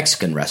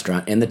Mexican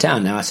restaurant in the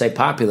town. Now, I say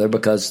popular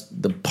because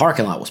the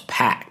parking lot was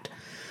packed.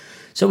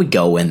 So we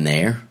go in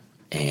there,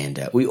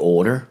 and we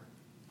order.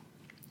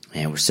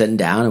 And we're sitting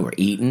down, and we're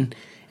eating.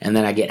 And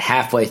then I get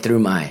halfway through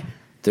my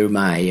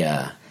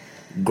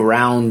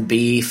ground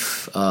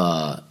beef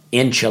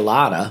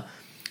enchilada,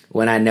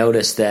 when I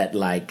noticed that,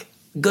 like,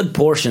 a good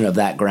portion of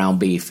that ground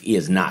beef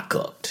is not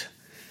cooked.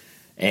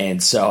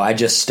 And so I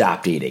just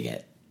stopped eating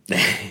it.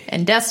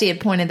 And Dusty had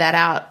pointed that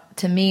out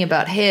to me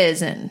about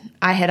his, and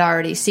I had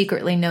already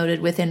secretly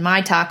noted within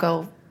my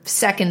taco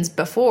seconds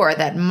before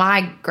that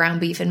my ground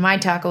beef in my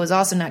taco was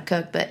also not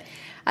cooked. But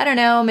I don't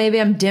know,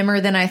 maybe I'm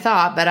dimmer than I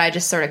thought, but I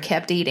just sort of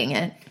kept eating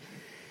it.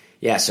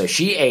 Yeah, so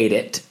she ate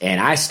it, and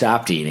I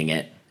stopped eating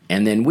it.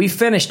 And then we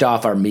finished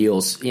off our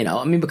meals,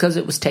 because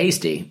it was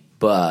tasty,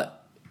 but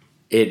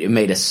it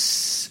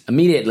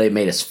immediately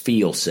made us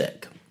feel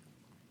sick.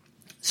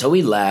 So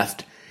we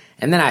left,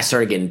 and then I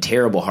started getting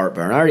terrible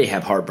heartburn. I already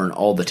have heartburn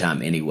all the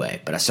time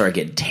anyway, but I started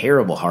getting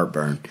terrible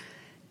heartburn.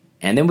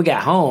 And then we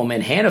got home,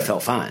 and Hannah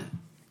felt fine.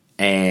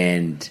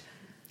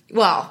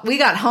 Well, we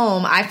got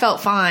home, I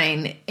felt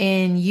fine,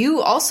 and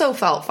you also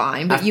felt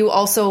fine, but you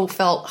also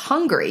felt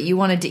hungry. You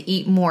wanted to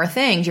eat more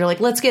things. You're like,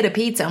 let's get a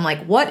pizza. I'm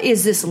like, what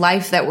is this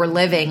life that we're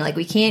living? Like,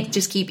 we can't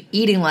just keep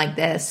eating like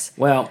this.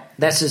 Well,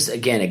 that's just,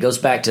 again, it goes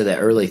back to the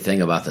early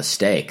thing about the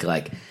steak.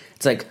 Like,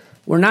 it's like,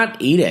 we're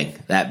not eating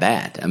that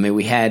bad. I mean,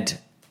 we had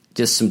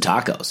just some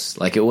tacos.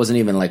 Like, it wasn't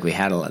even like we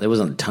had there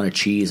wasn't a ton of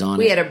cheese on it.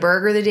 We had a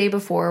burger the day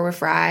before with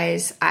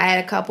fries. I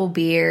had a couple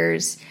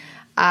beers.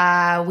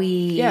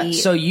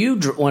 So you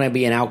want to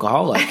be an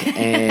alcoholic,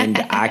 and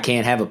I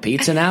can't have a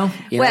pizza now?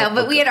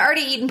 But we had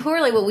already eaten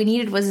poorly. What we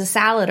needed was a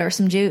salad or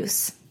some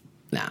juice.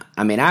 Nah,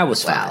 I mean, I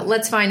was fine. Well,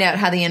 let's find out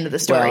how the end of the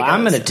story goes.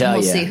 I'm going to tell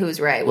you. We'll see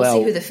who's right. We'll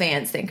see who the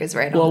fans think is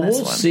right on this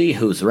one. We'll see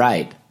who's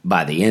right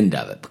by the end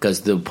of it,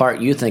 because the part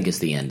you think is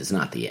the end is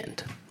not the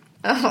end.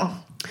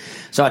 Oh.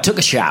 So I took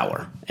a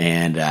shower,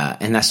 and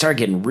I started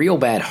getting real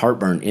bad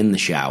heartburn in the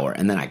shower,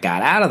 and then I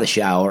got out of the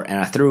shower, and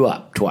I threw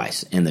up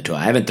twice in the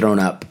toilet. I haven't thrown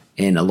up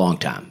in a long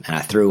time, and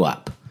I threw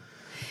up.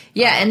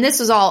 Yeah, and this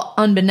was all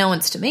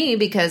unbeknownst to me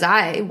because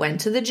I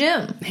went to the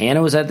gym.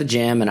 Hannah was at the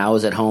gym, and I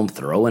was at home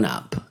throwing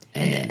up.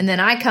 And then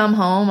I come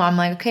home, I'm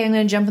like, okay, I'm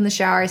going to jump in the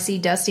shower. I see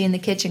Dusty in the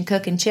kitchen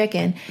cooking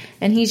chicken,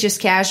 and he's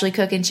just casually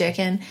cooking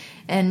chicken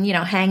and,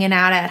 hanging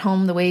out at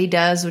home the way he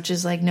does, which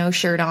is like no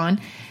shirt on.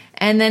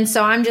 And then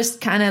so I'm just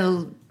kind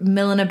of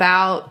milling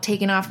about,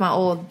 taking off my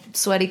old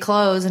sweaty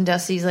clothes, and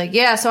Dusty's like,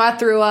 yeah, so I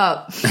threw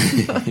up.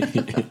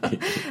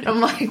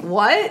 I'm like,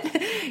 what?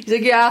 He's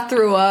like, yeah, I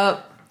threw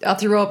up. I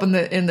threw up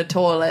in the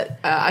toilet.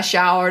 I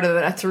showered and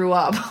then I threw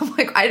up. I'm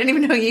like, I didn't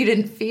even know you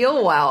didn't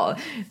feel well.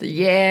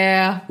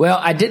 Yeah. Well,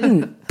 I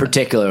didn't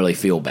particularly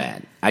feel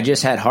bad. I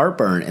just had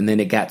heartburn, and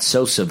then it got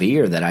so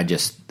severe that I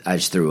just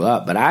threw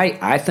up. But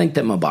I think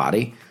that my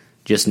body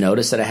just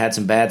noticed that I had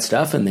some bad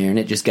stuff in there, and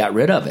it just got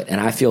rid of it. And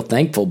I feel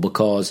thankful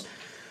because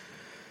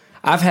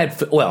I've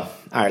had, all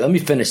right, let me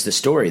finish the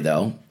story,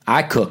 though.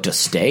 I cooked a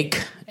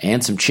steak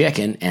and some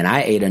chicken, and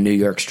I ate a New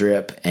York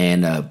strip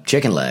and a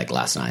chicken leg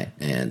last night,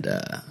 and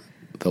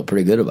felt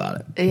pretty good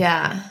about it.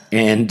 Yeah.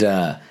 And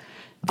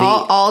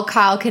all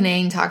Kyle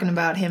Kinane talking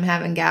about him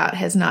having gout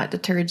has not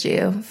deterred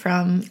you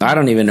from... I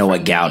don't even know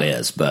what gout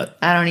is, but...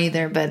 I don't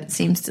either, but it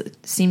seems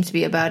to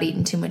be about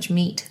eating too much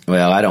meat.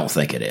 Well, I don't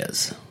think it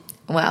is.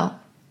 Well,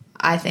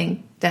 I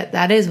think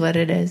that is what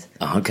it is.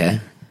 Okay.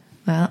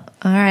 Well,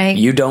 all right.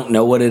 You don't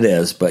know what it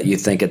is, but you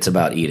think it's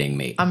about eating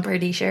meat. I'm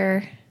pretty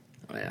sure.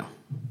 Well,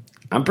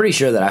 I'm pretty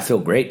sure that I feel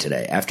great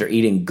today. After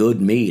eating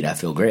good meat, I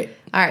feel great.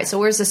 All right, so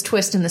where's this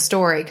twist in the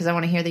story? Because I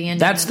want to hear the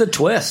end. That's the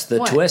twist. The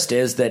twist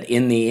is that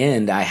in the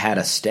end, I had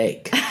a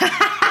steak.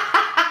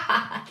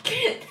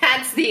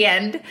 That's the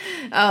end.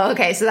 Oh,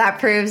 okay. So that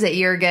proves that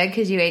you're good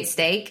because you ate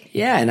steak?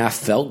 Yeah, and I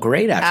felt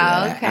great after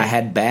that. Okay. I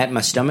had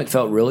my stomach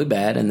felt really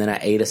bad, and then I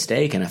ate a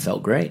steak, and I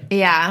felt great.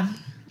 Yeah.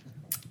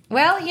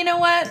 Well, you know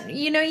what?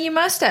 You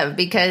must have,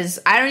 because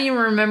I don't even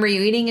remember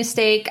you eating a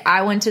steak.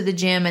 I went to the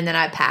gym, and then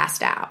I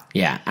passed out.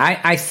 Yeah,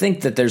 I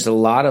think that there's a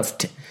lot of...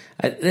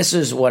 this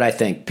is what I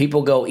think.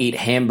 People go eat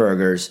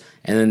hamburgers,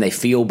 and then they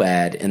feel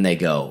bad, and they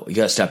go, you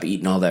got to stop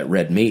eating all that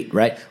red meat,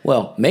 right?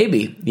 Well,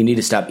 maybe you need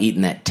to stop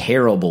eating that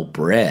terrible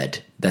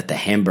bread that the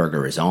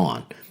hamburger is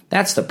on.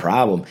 That's the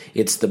problem.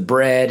 It's the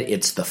bread,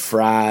 it's the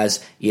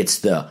fries, it's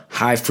the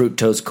high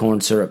fructose corn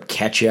syrup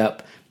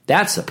ketchup.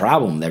 That's the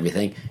problem with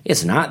everything.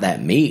 It's not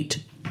that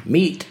meat.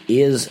 Meat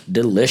is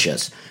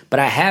delicious. But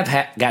I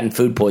have gotten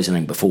food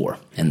poisoning before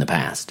in the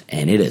past,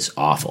 and it is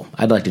awful.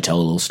 I'd like to tell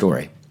a little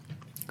story.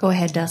 Go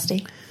ahead,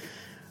 Dusty.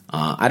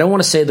 I don't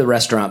want to say the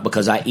restaurant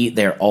because I eat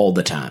there all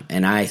the time.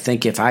 And I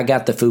think if I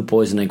got the food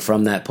poisoning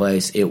from that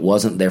place, it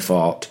wasn't their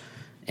fault,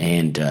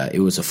 and it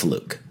was a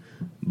fluke.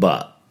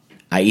 But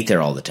I eat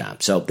there all the time.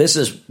 So this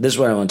is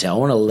what I want to tell. I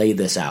want to lay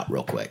this out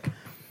real quick.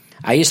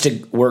 I used to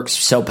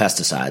sell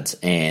pesticides,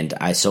 and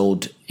I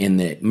sold in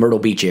the Myrtle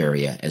Beach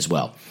area as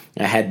well.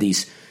 And I had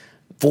these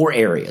 4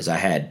 areas. I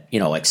had,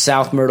 like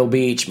South Myrtle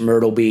Beach,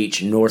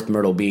 North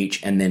Myrtle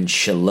Beach, and then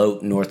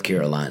Charlotte, North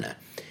Carolina.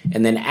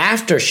 And then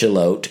after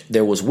Charlotte,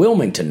 there was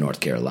Wilmington, North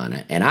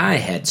Carolina, and I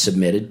had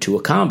submitted to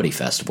a comedy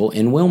festival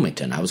in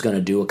Wilmington. I was going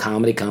to do a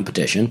comedy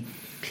competition,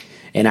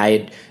 and I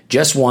had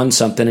just won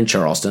something in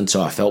Charleston,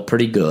 so I felt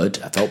pretty good.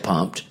 I felt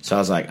pumped. So I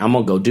was like, I'm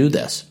going to go do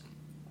this.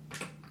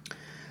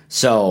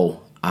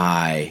 So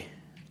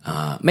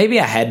maybe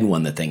I hadn't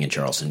won the thing in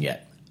Charleston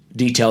yet.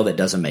 Detail that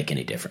doesn't make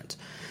any difference.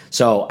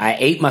 So I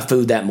ate my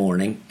food that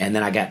morning, and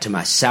then I got to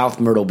my South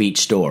Myrtle Beach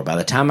store. By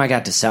the time I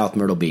got to South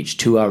Myrtle Beach,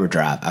 2-hour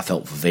drive, I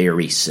felt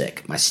very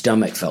sick. My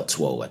stomach felt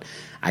swollen.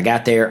 I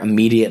got there,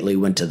 immediately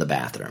went to the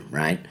bathroom,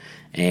 right?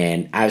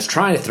 And I was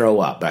trying to throw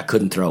up, but I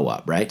couldn't throw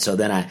up, right? So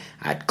then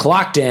I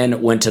clocked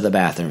in, went to the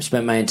bathroom,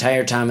 spent my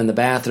entire time in the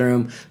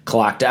bathroom,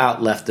 clocked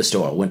out, left the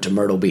store, went to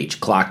Myrtle Beach,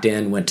 clocked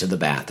in, went to the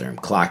bathroom,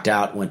 clocked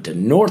out, went to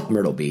North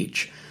Myrtle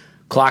Beach,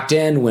 clocked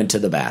in, went to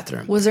the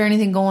bathroom. Was there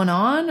anything going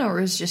on,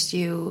 or was it just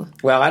you?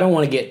 Well, I don't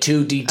want to get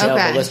too detailed,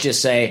 okay. But let's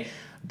just say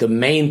the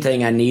main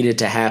thing I needed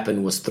to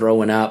happen was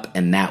throwing up,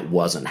 and that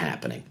wasn't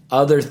happening.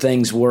 Other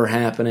things were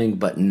happening,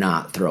 but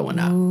not throwing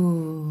up.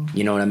 Ooh.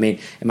 You know what I mean?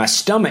 And my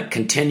stomach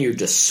continued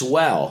to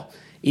swell.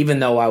 Even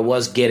though I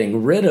was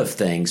getting rid of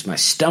things, my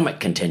stomach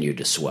continued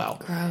to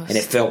swell. Gross. And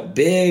it felt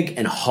big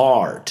and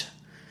hard.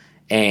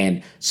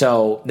 And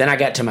so then I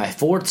got to my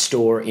 4th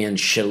store in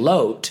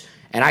Charlotte,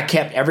 and I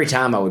kept, every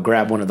time I would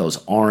grab one of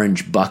those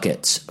orange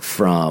buckets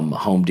from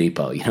Home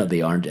Depot,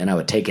 the orange, and I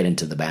would take it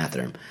into the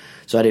bathroom.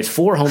 So I did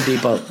 4 Home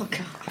Depot.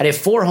 I did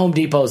 4 Home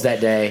Depots that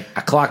day.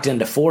 I clocked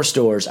into 4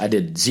 stores. I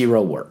did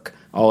 0 work.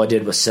 All I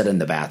did was sit in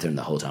the bathroom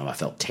the whole time. I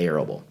felt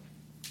terrible.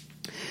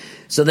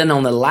 So then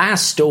on the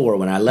last store,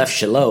 when I left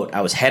Charlotte,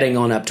 I was heading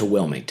on up to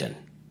Wilmington.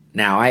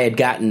 Now, I had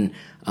gotten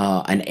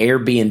an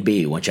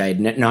Airbnb, which I had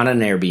not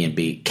an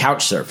Airbnb,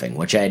 couch surfing,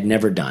 which I had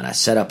never done. I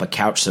set up a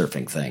couch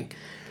surfing thing.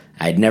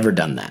 I had never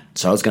done that.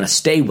 So I was going to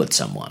stay with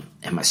someone,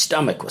 and my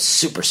stomach was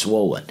super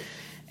swollen.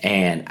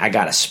 And I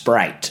got a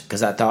Sprite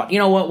because I thought, you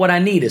know what I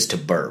need is to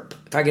burp.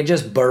 If I could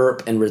just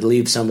burp and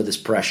relieve some of this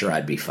pressure,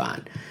 I'd be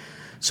fine.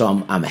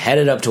 So I'm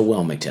headed up to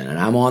Wilmington, and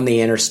I'm on the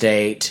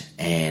interstate,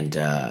 and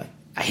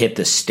I hit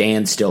the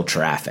standstill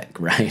traffic,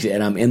 right?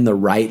 And I'm in the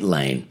right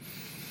lane.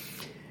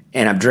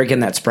 And I'm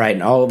drinking that Sprite,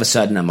 and all of a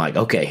sudden I'm like,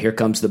 okay, here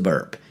comes the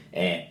burp.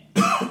 And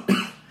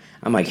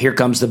I'm like, here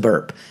comes the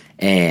burp.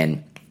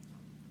 And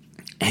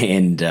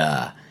then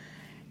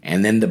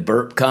the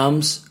burp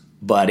comes,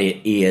 but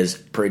it is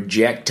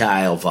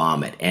projectile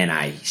vomit. And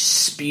I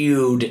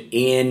spewed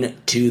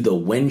into the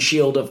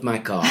windshield of my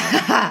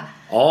car,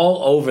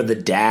 all over the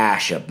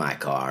dash of my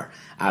car.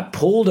 I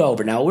pulled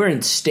over. Now, we're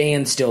in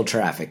standstill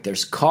traffic.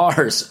 There's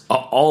cars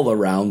all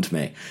around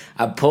me.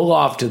 I pull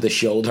off to the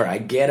shoulder. I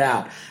get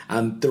out.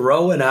 I'm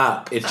throwing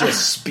up. It's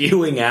just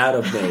spewing out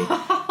of me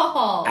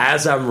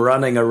as I'm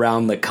running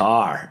around the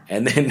car.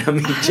 And then,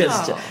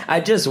 I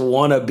just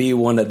want to be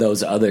one of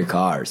those other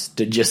cars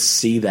to just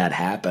see that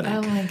happening.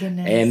 Oh, my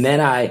goodness. And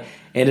then I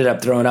ended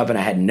up throwing up, and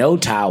I had no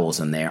towels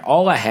in there.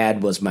 All I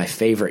had was my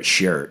favorite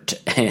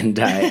shirt. And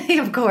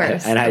of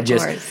course. And I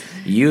just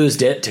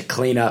used it to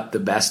clean up the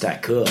best I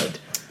could.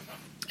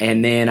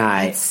 And then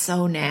That's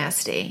so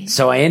nasty.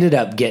 So I ended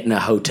up getting a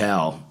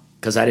hotel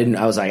because I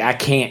was like, I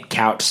can't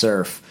couch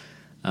surf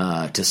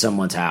to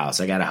someone's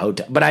house. I got a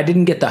hotel, but I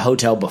didn't get the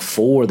hotel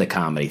before the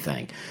comedy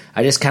thing.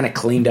 I just kind of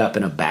cleaned up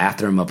in a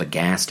bathroom of a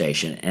gas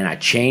station, and I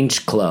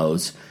changed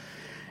clothes,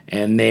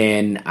 and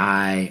then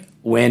I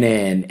went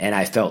in, and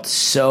I felt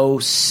so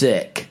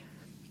sick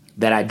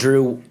that I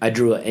drew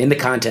in the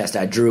contest.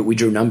 We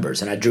drew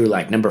numbers, and I drew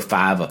like number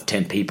 5 of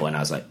 10 people, and I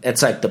was like,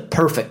 it's like the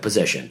perfect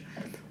position.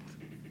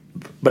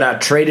 But I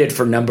traded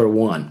for number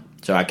 1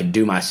 so I could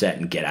do my set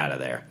and get out of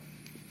there.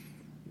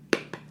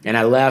 And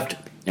I left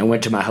and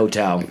went to my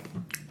hotel,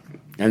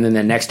 and then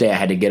the next day I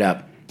had to get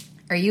up.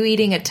 Are you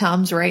eating at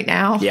Tums right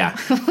now? Yeah.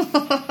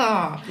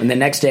 And the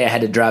next day I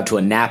had to drive to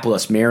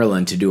Annapolis,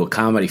 Maryland to do a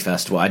comedy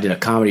festival. I did a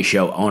comedy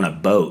show on a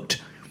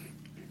boat,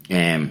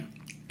 and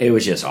it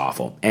was just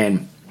awful.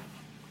 And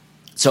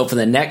so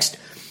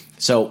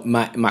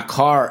my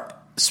car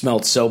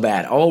smelled so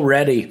bad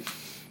already.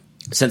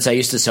 Since I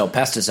used to sell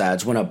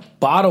pesticides, when a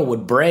bottle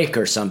would break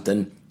or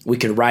something, we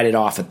could write it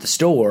off at the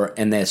store,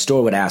 and the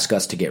store would ask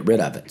us to get rid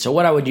of it. So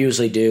what I would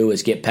usually do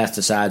is get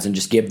pesticides and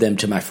just give them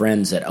to my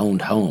friends that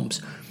owned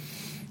homes.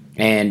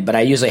 But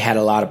I usually had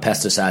a lot of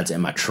pesticides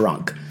in my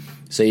trunk.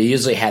 So you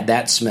usually had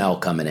that smell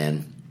coming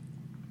in.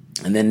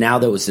 And then now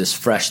there was this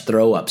fresh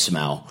throw-up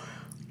smell.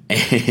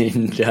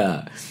 And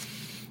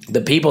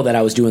the people that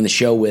I was doing the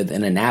show with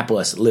in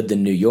Annapolis lived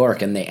in New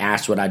York, and they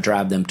asked would I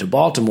drive them to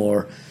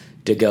Baltimore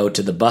to go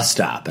to the bus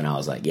stop. And I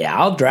was like, yeah,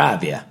 I'll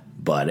drive you,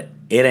 but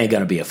it ain't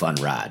going to be a fun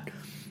ride.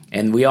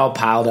 And we all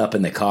piled up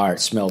in the car.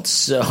 It smelled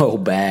so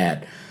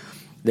bad.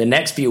 The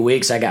next few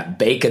weeks, I got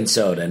baking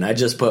soda, and I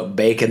just put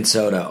baking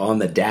soda on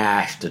the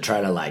dash to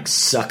try to, like,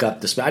 suck up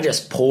the smell. I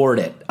just poured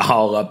it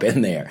all up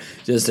in there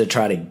just to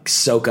try to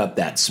soak up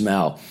that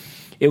smell.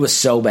 It was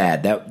so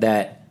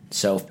bad.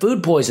 So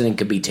food poisoning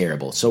could be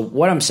terrible. So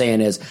what I'm saying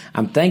is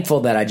I'm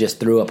thankful that I just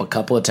threw up a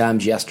couple of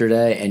times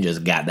yesterday and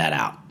just got that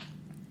out.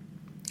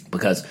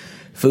 Because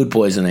food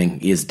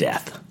poisoning is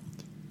death.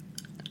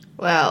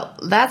 Well,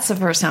 that's the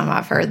first time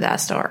I've heard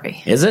that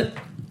story. Is it?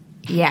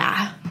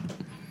 Yeah.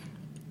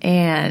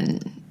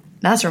 And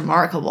that's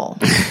remarkable.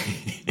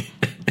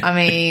 I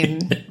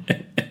mean,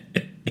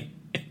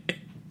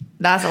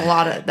 that's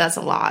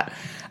a lot.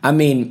 I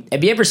mean,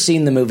 have you ever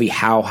seen the movie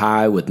How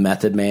High with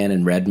Method Man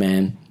and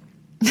Redman?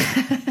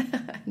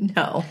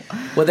 No.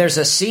 Well, there's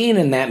a scene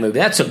in that movie.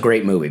 That's a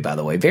great movie, by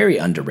the way. Very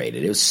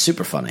underrated. It was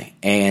super funny.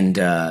 And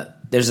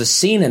there's a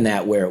scene in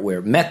that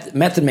where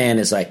Method Man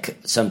is like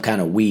some kind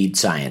of weed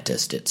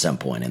scientist at some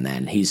point in that.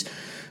 And he's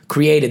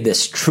created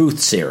this truth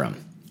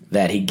serum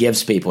that he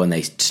gives people and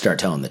they start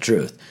telling the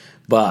truth.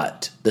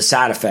 But the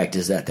side effect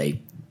is that they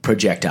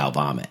projectile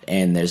vomit.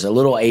 And there's a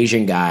little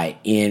Asian guy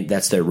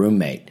that's their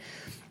roommate.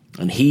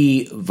 And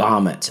he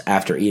vomits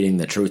after eating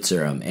the truth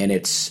serum. And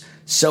it's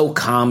so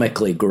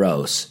comically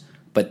gross.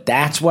 But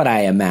that's what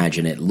I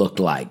imagine it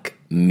looked like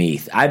me.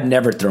 I've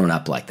never thrown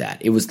up like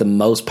that. It was the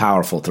most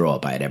powerful throw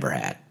up I had ever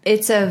had.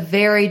 It's a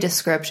very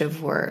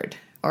descriptive word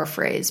or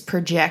phrase,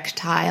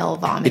 projectile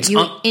vomit.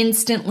 You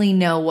instantly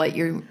know what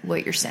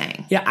you're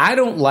saying. Yeah, I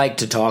don't like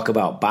to talk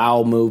about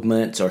bowel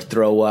movements or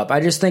throw up.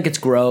 I just think it's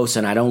gross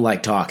and I don't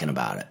like talking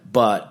about it.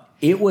 But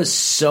it was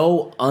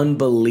so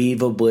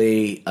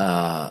unbelievably,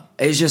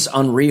 it's just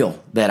unreal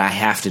that I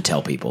have to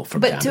tell people from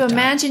time to time. But to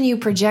imagine you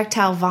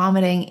projectile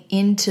vomiting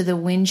into the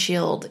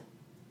windshield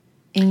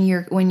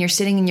when you're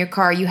sitting in your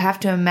car, you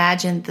have to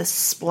imagine the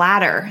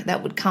splatter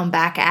that would come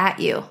back at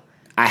you.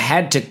 I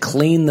had to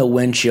clean the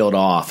windshield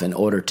off in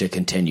order to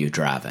continue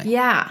driving.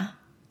 Yeah.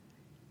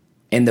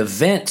 And the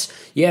vents,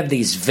 you have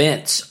these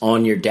vents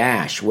on your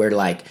dash where,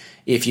 like,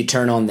 if you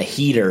turn on the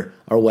heater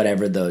or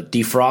whatever, the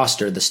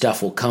defroster, the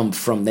stuff will come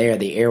from there.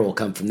 The air will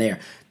come from there.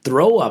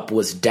 Throw Up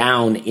was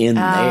down in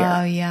there.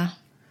 Oh, yeah.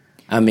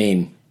 I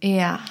mean,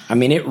 Yeah.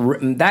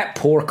 that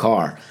poor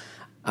car.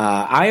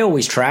 I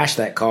always trash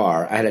that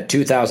car. I had a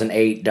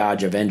 2008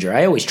 Dodge Avenger.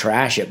 I always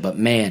trash it, but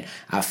man,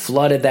 I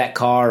flooded that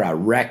car. I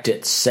wrecked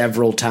it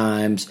several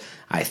times.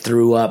 I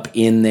threw up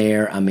in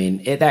there. I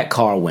mean, that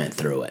car went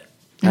through it.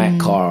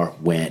 That car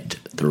went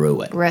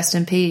through it. Rest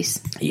in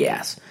peace.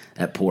 Yes,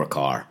 that poor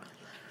car.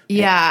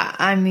 Yeah,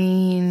 I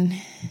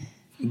mean,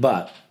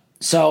 But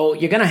so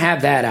you're going to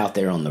have that out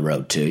there on the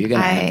road too. You're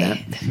going to have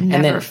I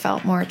that. never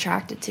felt more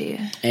attracted to you.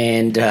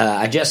 And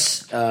I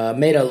just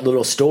made a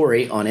little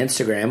story on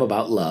Instagram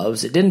about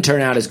Loves. It didn't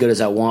turn out as good as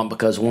I want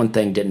because one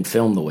thing didn't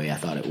film the way I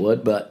thought it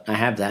would, but I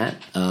have that.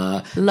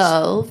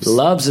 Loves.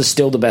 Loves is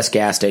still the best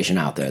gas station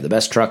out there. The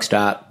best truck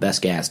stop,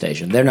 best gas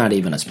station. They're not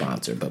even a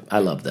sponsor, but I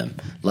love them.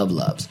 Love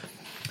Loves.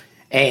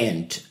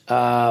 And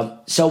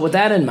so with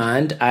that in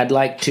mind, I'd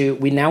like to,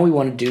 we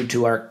want to do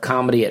to our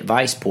comedy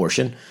advice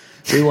portion,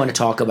 we want to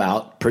talk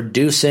about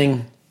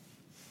producing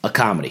a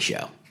comedy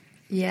show.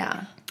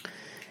 Yeah.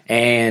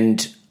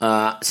 And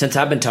since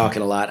I've been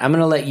talking a lot, I'm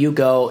going to let you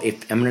go.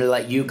 I'm going to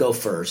let you go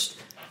first.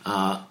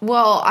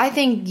 Well, I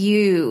think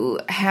you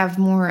have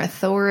more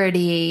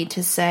authority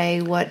to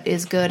say what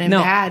is good and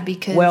bad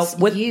because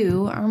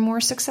you are more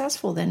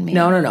successful than me.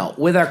 No.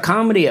 With our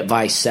comedy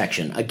advice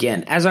section,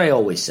 again, as I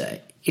always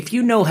say, if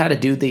you know how to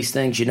do these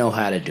things, you know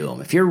how to do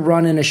them. If you're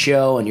running a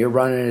show and you're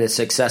running it a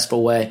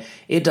successful way,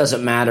 it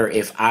doesn't matter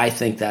if I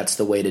think that's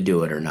the way to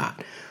do it or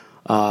not.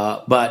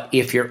 But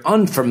if you're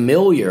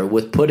unfamiliar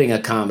with putting a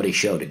comedy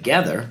show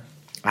together,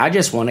 I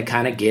just want to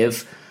kind of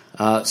give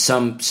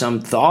some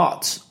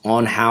thoughts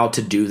on how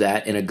to do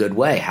that in a good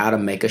way, how to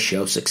make a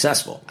show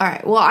successful. All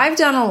right. Well,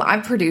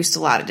 I've produced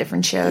a lot of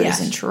different shows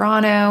in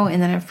Toronto,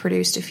 and then I've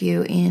produced a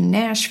few in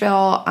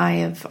Nashville. I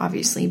have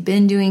obviously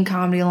been doing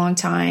comedy a long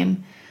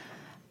time.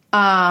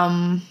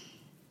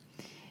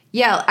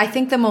 Yeah, I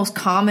think the most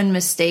common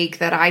mistake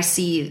that I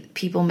see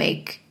people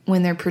make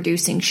when they're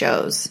producing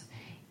shows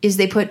is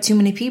they put too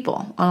many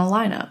people on a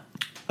lineup.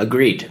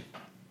 Agreed.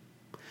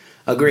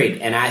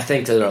 And I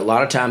think that a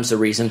lot of times the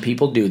reason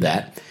people do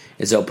that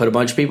is they'll put a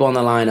bunch of people on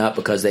the lineup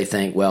because they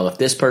think, well, if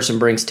this person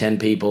brings 10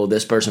 people,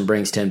 this person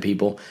brings 10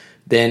 people,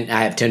 then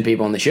I have 10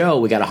 people on the show,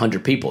 we got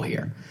 100 people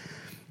here.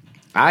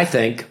 I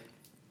think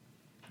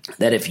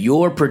that if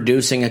you're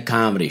producing a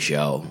comedy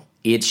show,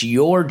 it's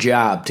your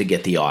job to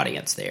get the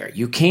audience there.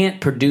 You can't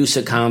produce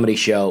a comedy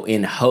show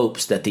in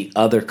hopes that the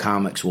other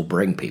comics will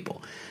bring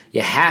people.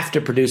 You have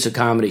to produce a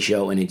comedy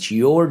show, and it's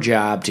your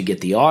job to get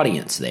the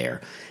audience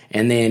there.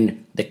 And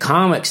then the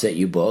comics that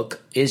you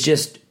book is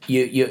just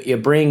you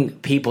bring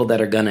people that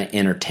are going to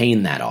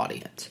entertain that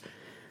audience.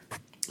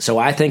 So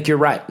I think you're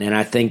right, and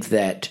I think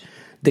that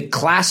the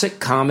classic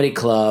comedy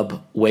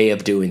club way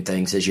of doing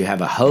things is you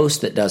have a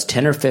host that does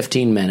 10 or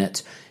 15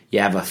 minutes. You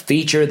have a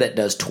feature that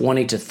does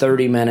 20 to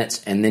 30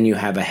 minutes, and then you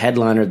have a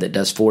headliner that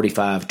does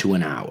 45 to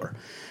an hour.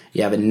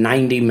 You have a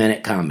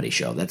 90-minute comedy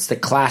show. That's the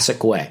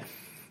classic way.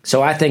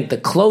 So I think the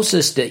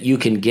closest that you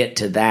can get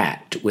to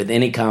that with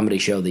any comedy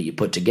show that you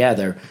put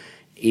together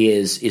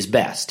is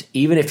best,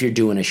 even if you're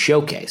doing a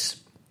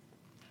showcase.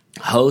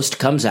 Host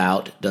comes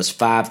out, does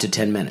 5 to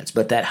 10 minutes.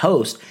 But that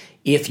host,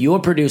 if you're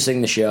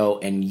producing the show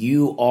and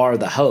you are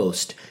the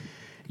host,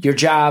 your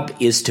job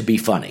is to be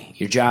funny.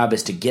 Your job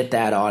is to get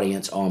that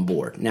audience on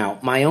board. Now,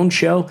 my own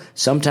show,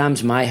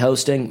 sometimes my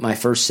hosting, my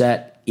first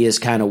set is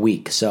kind of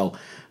weak.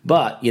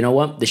 But you know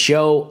what? The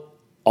show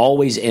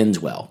always ends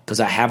well because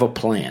I have a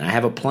plan. I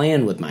have a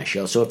plan with my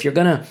show. So if you're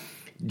going to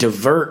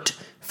divert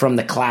from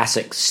the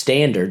classic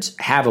standards,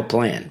 have a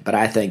plan. But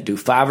I think do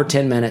 5 or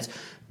 10 minutes,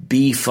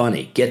 be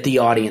funny, get the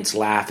audience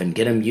laughing,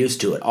 get them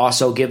used to it.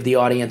 Also give the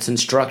audience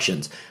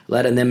instructions,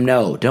 letting them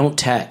know, don't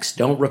text,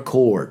 don't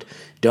record,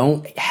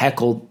 don't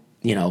heckle,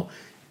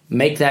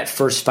 make that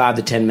first 5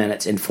 to 10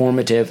 minutes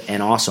informative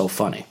and also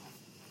funny.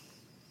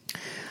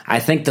 I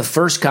think the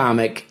first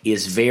comic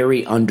is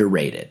very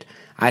underrated.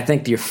 I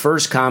think your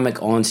first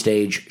comic on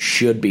stage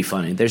should be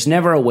funny. There's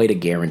never a way to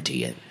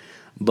guarantee it.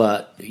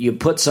 But you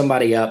put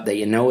somebody up that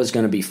you know is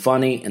going to be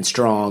funny and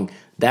strong.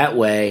 That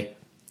way,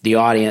 the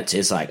audience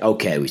is like,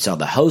 okay, we saw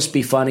the host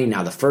be funny.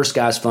 Now the first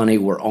guy's funny.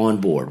 We're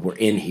on board. We're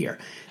in here.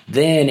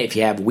 Then if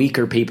you have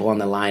weaker people on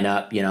the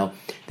lineup,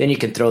 then you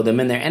can throw them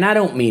in there. And I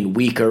don't mean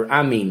weaker.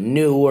 I mean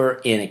newer,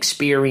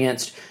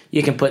 inexperienced.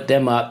 You can put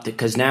them up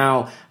because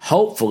now,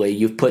 hopefully,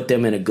 you've put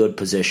them in a good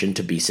position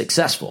to be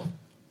successful.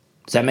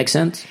 Does that make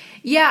sense?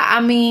 Yeah, I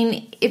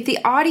mean, if the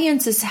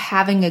audience is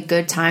having a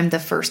good time the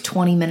first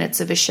 20 minutes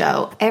of a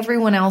show,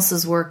 everyone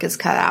else's work is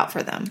cut out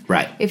for them.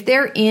 Right. If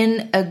they're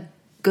in a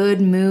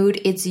good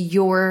mood, it's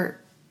your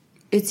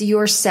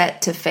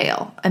set to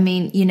fail. I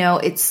mean,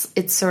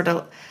 it's sort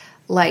of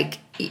like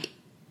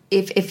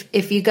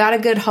if you got a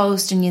good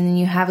host and then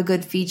you have a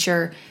good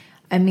feature,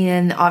 I mean,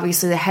 and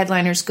obviously the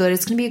headliner's good.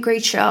 It's going to be a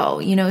great show,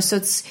 you know. So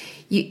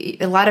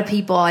a lot of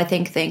people, I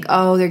think,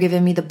 oh, they're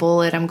giving me the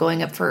bullet, I'm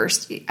going up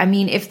first. I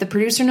mean, if the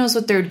producer knows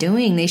what they're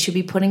doing, they should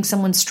be putting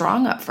someone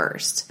strong up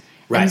first.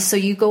 Right. And so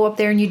you go up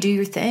there and you do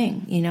your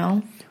thing, you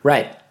know.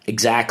 Right.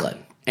 Exactly.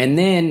 And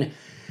then,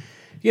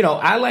 you know,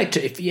 I like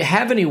to, if you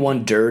have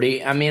anyone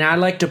dirty, I mean, I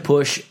like to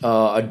push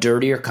a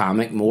dirtier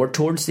comic more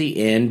towards the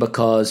end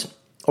because,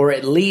 or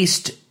at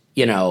least,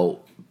 you know,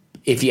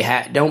 if you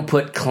don't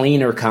put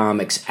cleaner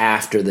comics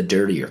after the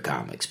dirtier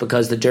comics,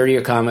 because the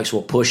dirtier comics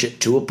will push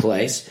it to a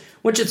place,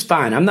 which it's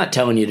fine. I'm not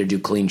telling you to do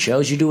clean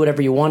shows. You do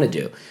whatever you want to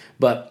do.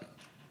 But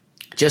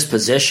just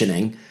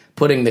positioning,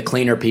 putting the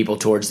cleaner people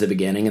towards the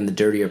beginning and the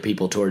dirtier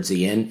people towards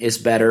the end is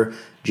better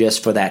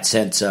just for that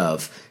sense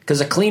of, because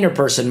a cleaner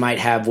person might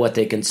have what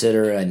they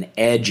consider an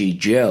edgy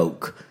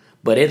joke,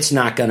 but it's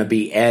not going to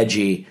be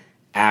edgy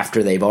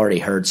after they've already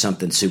heard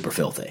something super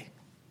filthy.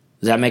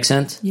 Does that make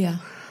sense? Yeah.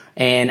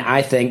 And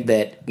I think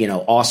that, you know,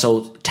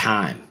 also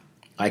time.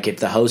 Like if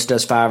the host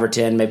does 5 or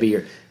 10, maybe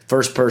your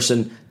first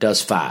person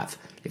does 5.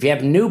 If you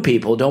have new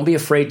people, don't be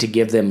afraid to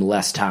give them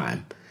less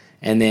time.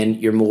 And then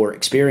your more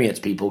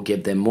experienced people,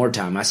 give them more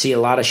time. I see a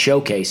lot of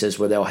showcases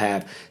where they'll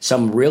have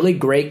some really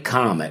great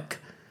comic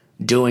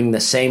doing the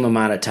same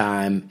amount of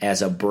time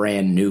as a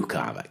brand new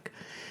comic.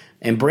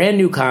 And brand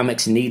new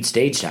comics need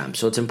stage time.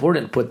 So it's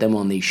important to put them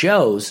on these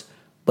shows,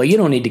 but you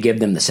don't need to give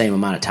them the same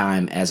amount of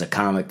time as a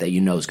comic that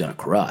you know is going to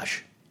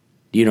crush.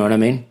 Do you know what I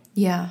mean?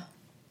 Yeah.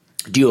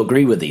 Do you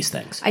agree with these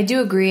things? I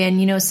do agree.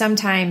 And, you know,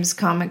 sometimes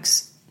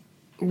comics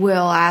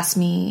will ask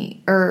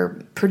me,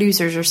 or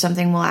producers or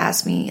something will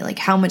ask me, like,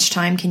 how much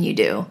time can you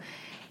do?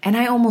 And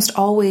I almost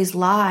always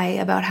lie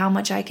about how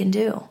much I can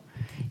do.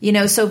 You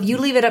know, so if you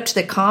leave it up to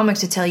the comic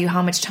to tell you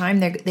how much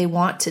time they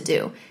want to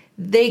do,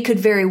 they could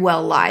very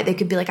well lie. They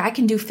could be like, I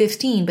can do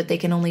 15, but they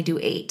can only do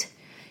 8.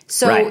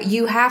 So right.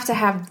 you have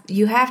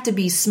to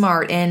be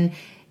smart, and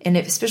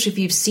especially if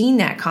you've seen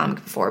that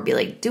comic before, be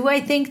like, do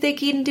I think they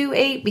can do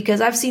 8? Because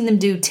I've seen them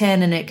do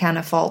 10 and it kind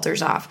of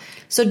falters off.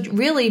 So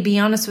really be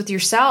honest with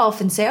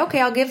yourself and say,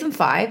 okay, I'll give them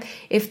 5.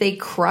 If they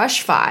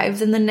crush 5,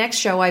 then the next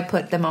show I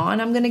put them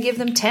on, I'm going to give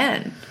them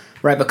 10.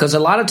 Right, because a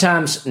lot of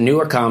times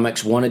newer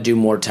comics want to do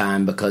more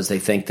time because they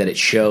think that it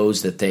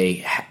shows that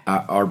they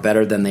are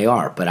better than they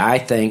are. But I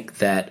think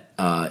that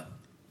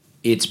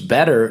it's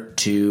better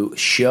to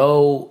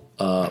show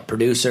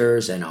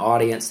producers and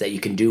audience that you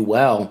can do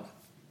well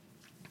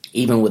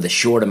even with a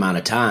short amount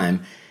of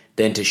time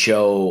than to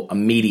show a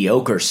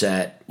mediocre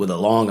set with a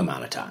long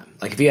amount of time.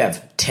 Like if you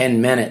have 10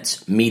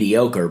 minutes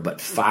mediocre but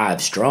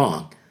 5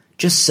 strong,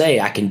 just say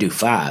I can do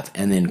 5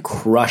 and then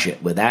crush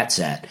it with that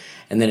set,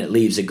 and then it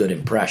leaves a good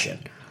impression.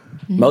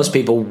 Mm-hmm. Most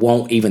people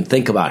won't even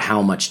think about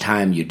how much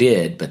time you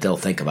did, but they'll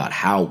think about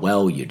how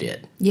well you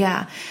did.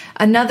 Yeah.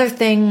 Another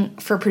thing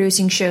for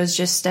producing shows,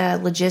 just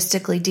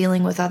logistically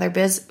dealing with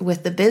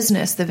with the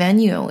business, the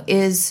venue,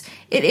 is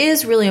it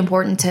is really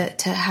important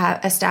to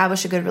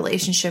establish a good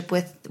relationship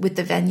with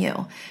the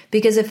venue.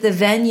 Because if the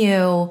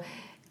venue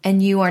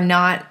and you are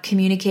not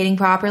communicating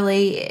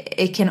properly,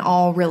 it can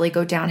all really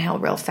go downhill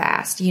real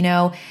fast. You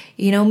know,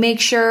 make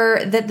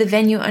sure that the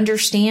venue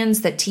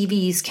understands that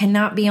TVs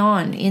cannot be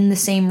on in the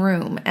same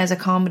room as a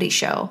comedy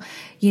show.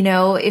 You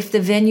know, if the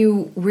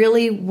venue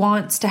really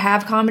wants to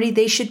have comedy,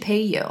 they should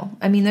pay you.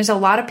 I mean, there's a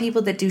lot of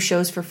people that do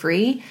shows for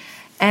free.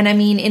 And I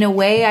mean, in a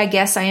way, I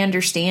guess I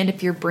understand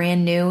if you're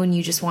brand new and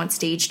you just want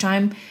stage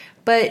time.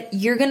 But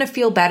you're going to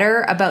feel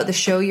better about the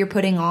show you're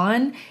putting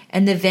on,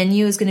 and the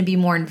venue is going to be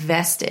more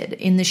invested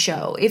in the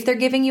show. If they're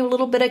giving you a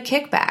little bit of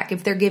kickback,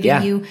 if they're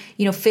giving you,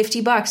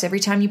 $50 every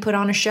time you put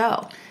on a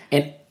show.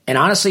 And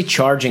honestly,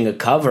 charging a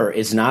cover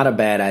is not a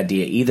bad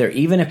idea either,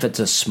 even if it's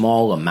a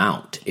small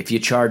amount. If you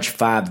charge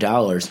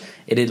 $5,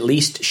 it at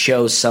least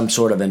shows some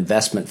sort of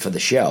investment for the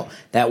show.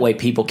 That way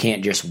people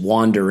can't just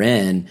wander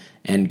in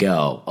and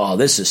go, oh,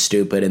 this is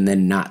stupid, and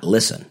then not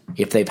listen.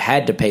 If they've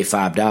had to pay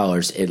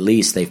 $5, at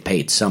least they've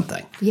paid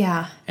something.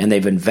 Yeah. And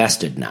they've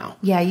invested now.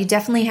 Yeah, you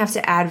definitely have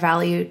to add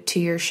value to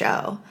your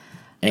show.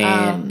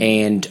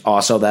 And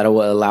also that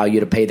will allow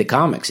you to pay the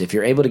comics. If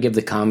you're able to give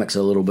the comics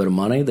a little bit of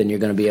money, then you're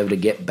going to be able to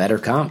get better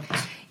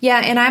comics. Yeah,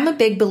 and I'm a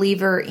big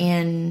believer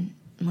in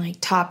like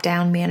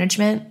top-down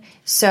management.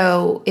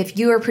 So if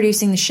you are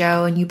producing the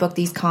show and you book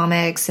these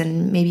comics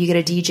and maybe you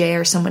get a DJ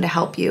or someone to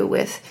help you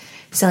with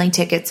selling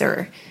tickets,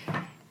 or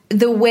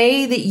the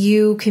way that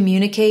you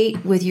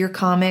communicate with your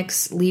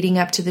comics leading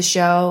up to the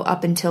show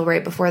up until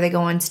right before they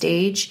go on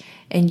stage,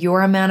 and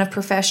your amount of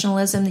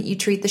professionalism that you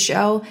treat the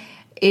show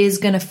is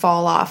going to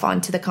fall off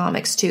onto the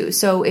comics too.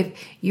 So if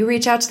you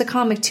reach out to the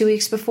comic 2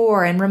 weeks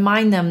before and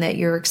remind them that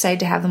you're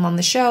excited to have them on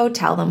the show,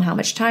 tell them how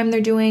much time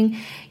they're doing,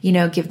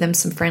 give them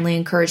some friendly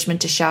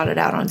encouragement to shout it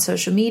out on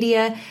social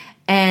media,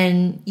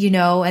 And,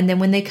 and then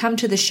when they come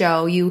to the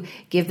show, you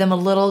give them a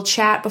little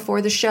chat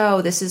before the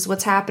show. This is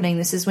what's happening.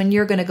 This is when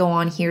you're going to go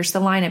on. Here's the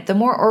lineup. The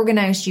more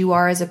organized you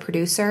are as a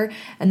producer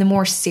and the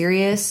more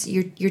serious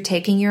you're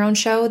taking your own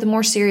show, the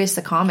more serious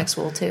the comics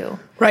will too.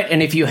 Right.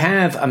 And if you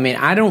have,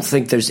 I don't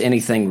think there's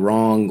anything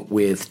wrong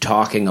with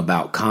talking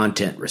about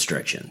content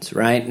restrictions,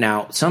 right?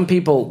 Now, some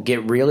people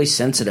get really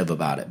sensitive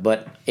about it,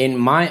 but in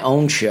my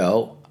own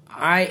show,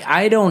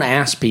 I don't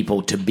ask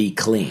people to be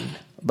clean.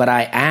 But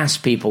I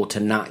ask people to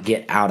not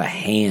get out of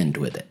hand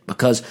with it,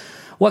 because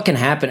what can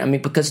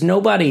happen, because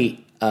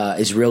nobody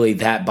is really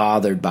that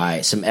bothered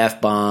by some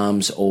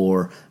F-bombs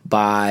or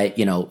by,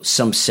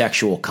 some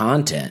sexual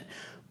content.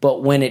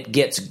 But when it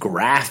gets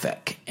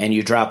graphic and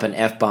you drop an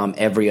F-bomb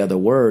every other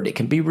word, it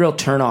can be real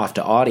turnoff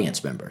to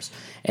audience members.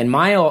 And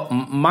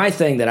my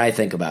thing that I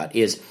think about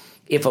is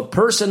if a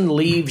person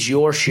leaves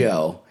your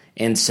show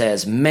and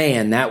says,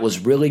 man, that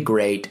was really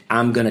great,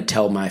 I'm going to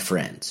tell my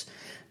friends,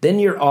 then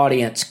your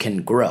audience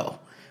can grow.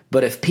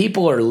 But if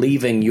people are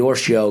leaving your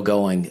show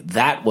going,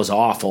 that was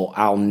awful,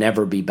 I'll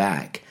never be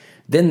back,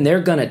 then they're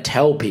going to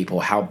tell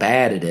people how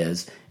bad it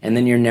is, and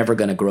then you're never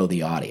going to grow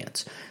the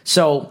audience.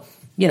 So,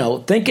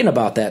 thinking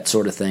about that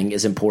sort of thing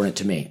is important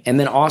to me. And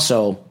then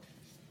also,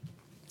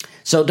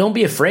 so don't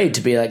be afraid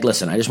to be like,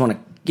 listen, I just want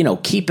to,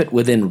 keep it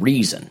within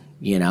reason,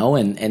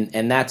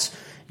 and that's,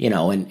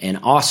 and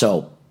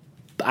also,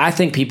 I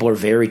think people are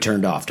very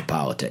turned off to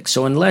politics.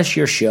 So unless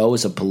your show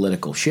is a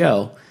political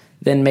show,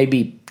 then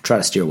maybe try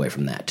to steer away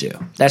from that too.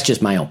 That's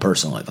just my own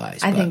personal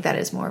advice. I think that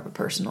is more of a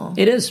personal.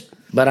 It is,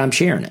 but I'm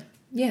sharing it.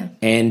 Yeah.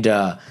 And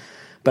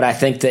but I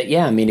think that,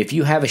 if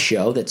you have a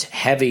show that's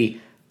heavy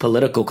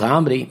political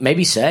comedy,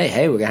 maybe say,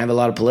 hey, we're going to have a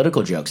lot of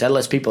political jokes. That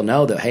lets people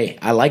know that, hey,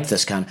 I like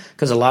this kind of,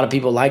 because a lot of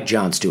people like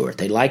Jon Stewart.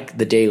 They like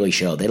The Daily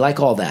Show. They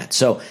like all that.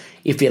 So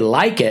if you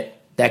like it,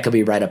 that could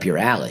be right up your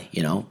alley,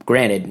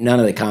 Granted, none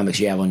of the comics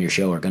you have on your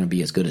show are going to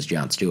be as good as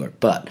Jon Stewart,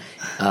 but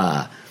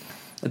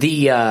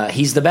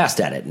he's the best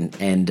at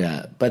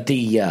it. But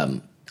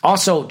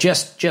also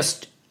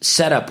just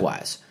setup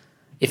wise,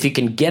 if you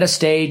can get a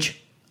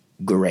stage,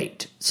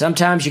 great.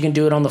 Sometimes you can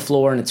do it on the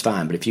floor and it's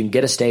fine, but if you can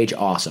get a stage,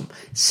 awesome.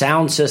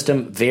 Sound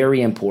system,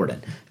 very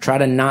important. Try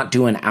to not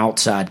do an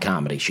outside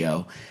comedy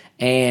show,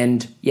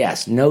 and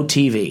yes, no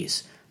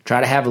TVs. Try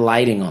to have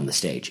lighting on the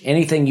stage.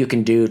 Anything you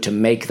can do to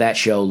make that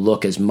show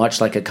look as much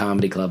like a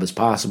comedy club as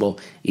possible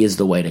is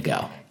the way to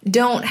go.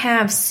 Don't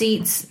have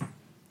seats,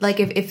 like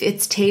if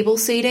it's table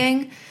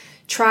seating,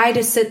 try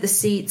to sit the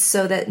seats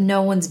so that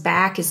no one's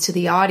back is to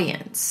the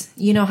audience.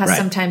 You know how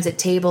sometimes at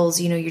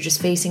tables, you're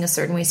just facing a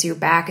certain way so your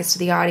back is to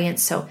the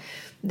audience. So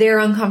they're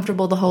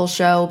uncomfortable the whole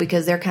show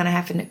because they're kind of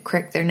having to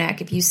crick their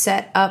neck. If you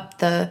set up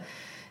the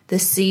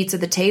seats or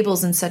the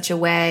tables in such a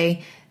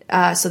way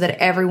so that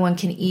everyone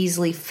can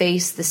easily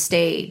face the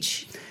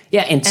stage.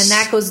 Yeah, and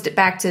that goes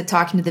back to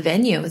talking to the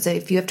venue. Is that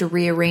if you have to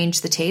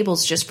rearrange the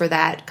tables just for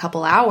that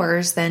couple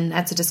hours, then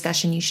that's a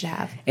discussion you should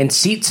have. And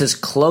seats as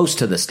close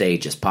to the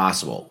stage as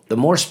possible. The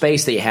more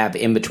space that you have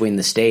in between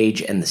the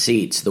stage and the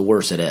seats, the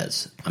worse it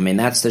is.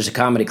 There's a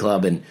comedy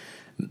club in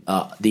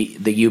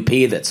the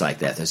UP that's like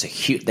that. There's a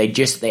huge.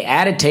 They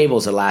added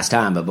tables the last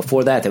time, but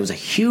before that, there was a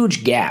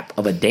huge gap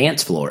of a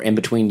dance floor in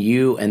between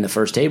you and the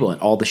first table, and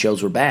all the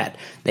shows were bad.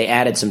 They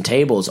added some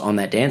tables on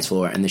that dance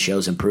floor, and the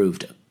shows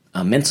improved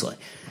immensely.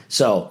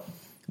 So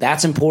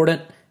that's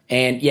important.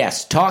 And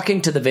yes,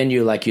 talking to the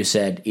venue, like you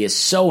said, is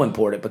so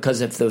important,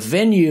 because if the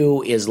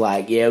venue is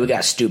like, yeah, we got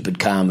a stupid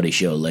comedy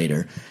show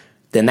later,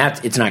 then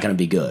it's not going to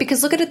be good.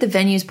 Because look at it the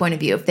venue's point of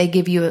view. If they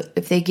give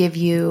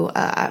you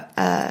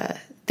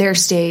their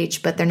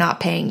stage, but they're not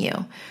paying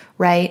you,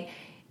 right?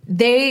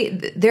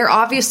 They're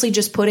obviously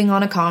just putting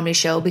on a comedy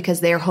show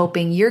because they're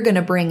hoping you're going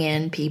to bring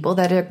in people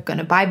that are going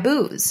to buy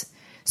booze.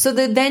 So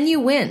the venue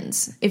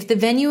wins. If the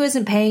venue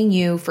isn't paying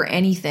you for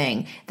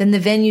anything, then the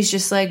venue's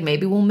just like,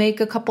 maybe we'll make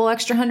a couple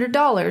extra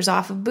 $100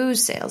 off of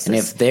booze sales. And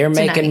if they're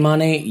making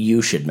money,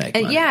 you should make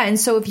money. Yeah, and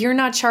so if you're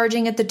not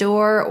charging at the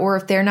door, or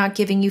if they're not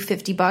giving you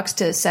 $50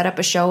 to set up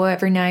a show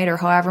every night, or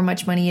however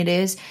much money it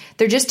is,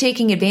 they're just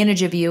taking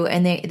advantage of you,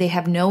 and they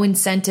have no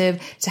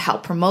incentive to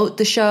help promote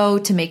the show,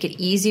 to make it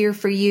easier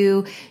for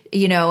you,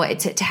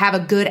 to have a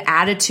good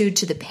attitude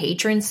to the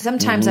patrons.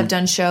 Sometimes I've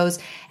done shows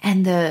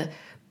and the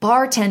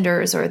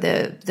bartenders or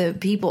the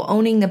people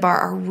owning the bar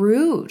are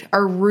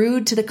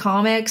rude to the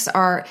comics,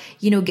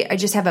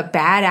 just have a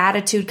bad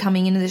attitude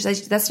coming into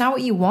this. That's not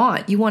what you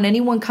want. You want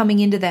anyone coming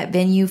into that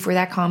venue for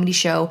that comedy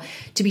show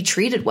to be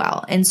treated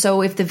well. And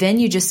so if the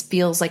venue just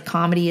feels like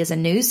comedy is a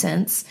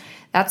nuisance,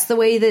 that's the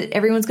way that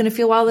everyone's going to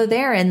feel while they're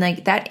there. And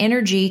like that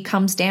energy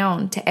comes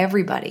down to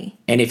everybody.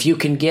 And if you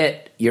can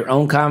get your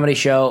own comedy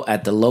show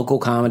at the local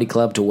comedy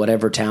club to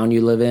whatever town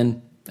you live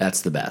in,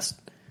 that's the best.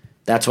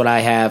 That's what I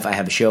have. I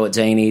have a show at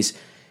Zanies,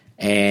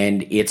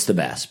 and it's the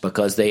best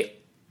because they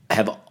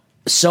have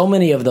so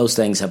many of those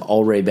things have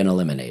already been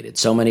eliminated,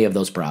 so many of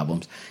those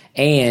problems,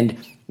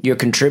 and you're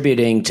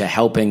contributing to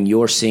helping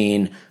your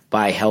scene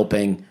by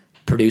helping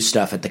produce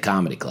stuff at the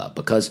comedy club,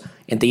 because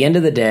at the end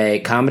of the day,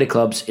 comedy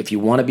clubs, if you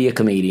want to be a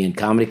comedian,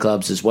 comedy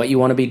clubs is what you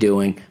want to be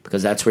doing,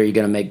 because that's where you're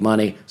going to make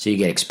money. So you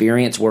get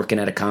experience working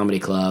at a comedy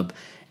club,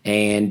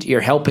 and you're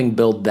helping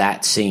build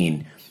that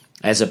scene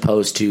as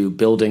opposed to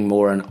building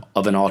more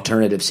of an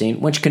alternative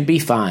scene, which can be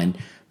fine.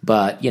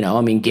 But,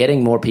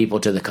 getting more people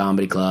to the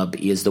comedy club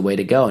is the way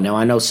to go. Now,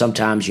 I know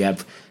sometimes you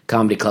have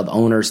comedy club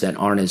owners that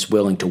aren't as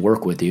willing to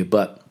work with you,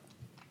 but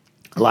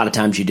a lot of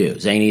times you do.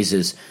 Zanies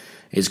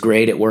is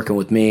great at working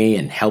with me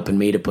and helping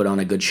me to put on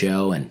a good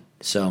show. And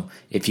so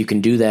if you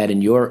can do that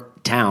in your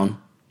town,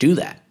 do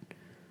that,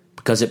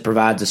 because it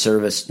provides a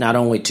service not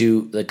only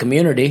to the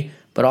community,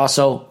 but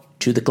also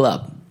to the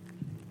club.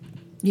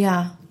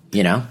 Yeah.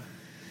 Does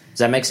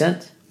that make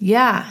sense?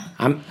 Yeah.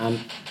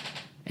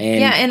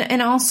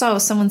 And also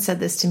someone said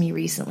this to me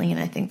recently,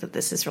 and I think that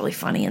this is really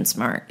funny and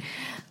smart.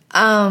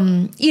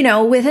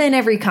 Within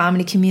every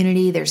comedy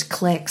community, there's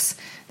cliques.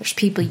 There's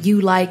people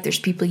you like. There's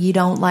people you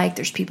don't like.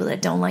 There's people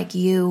that don't like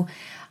you.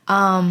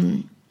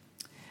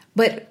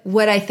 But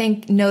what I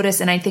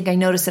notice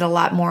it a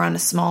lot more in a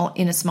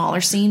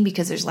smaller scene,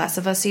 because there's less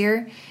of us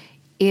here,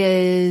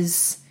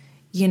 is,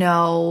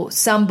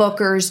 some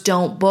bookers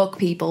don't book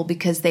people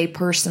because they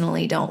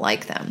personally don't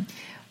like them.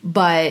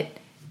 But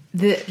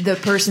the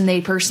person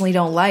they personally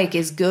don't like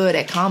is good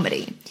at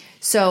comedy.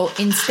 So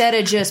instead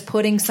of just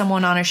putting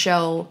someone on a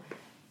show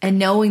and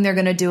knowing they're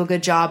going to do a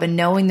good job and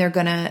knowing they're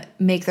going to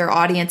make their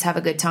audience have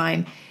a good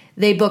time,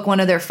 they book one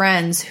of their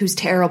friends who's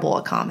terrible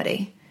at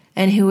comedy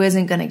and who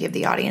isn't going to give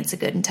the audience a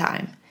good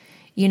time.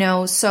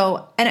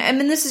 So, and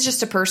this is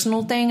just a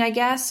personal thing, I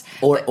guess.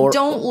 Or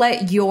don't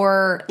let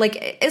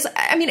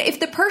if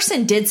the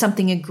person did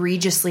something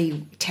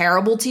egregiously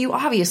terrible to you,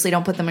 obviously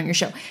don't put them on your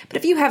show. But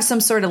if you have some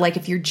sort of,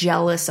 if you're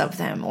jealous of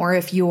them, or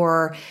if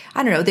you're,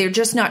 they're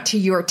just not to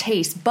your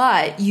taste,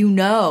 but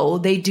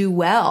they do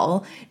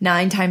well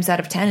 9 times out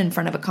of 10 in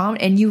front of a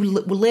comedy, and you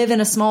live in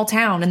a small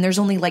town and there's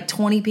only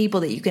 20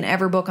 people that you can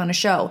ever book on a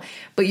show,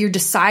 but you're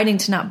deciding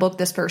to not book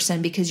this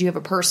person because you have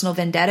a personal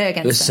vendetta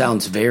against them. This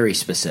sounds very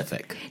specific.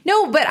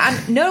 No, but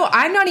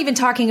I'm not even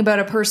talking about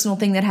a personal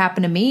thing that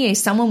happened to me.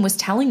 Someone was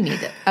telling me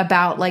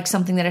about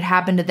something that had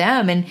happened to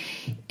them, and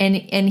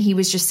he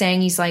was just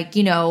saying, he's like,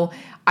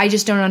 I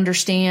just don't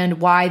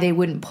understand why they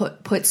wouldn't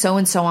put so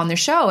and so on their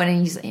show,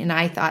 and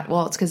I thought,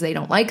 well, it's because they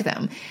don't like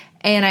them,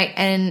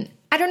 and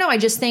I don't know. I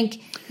just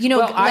think,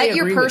 let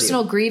your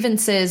personal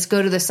grievances go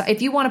to the side.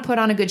 If you want to put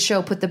on a good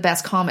show, put the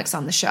best comics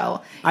on the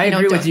show. I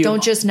agree with you.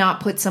 Don't just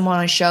not put someone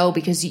on a show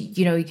because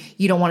you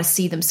don't want to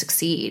see them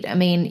succeed. I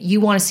mean,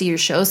 you want to see your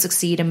show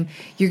succeed, and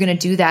you're going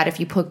to do that if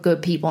you put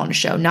good people on a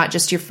show, not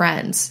just your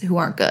friends who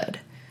aren't good.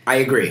 I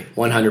agree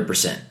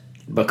 100%,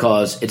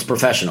 because it's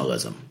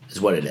professionalism is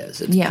what it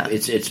is.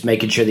 It's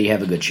making sure that you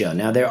have a good show.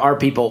 Now, there are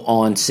people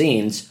on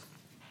scenes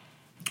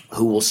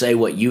who will say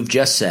what you've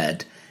just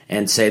said,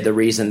 and say the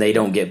reason they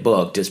don't get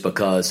booked is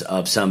because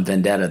of some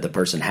vendetta the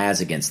person has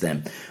against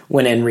them,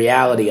 when in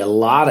reality, a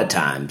lot of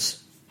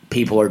times,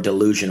 people are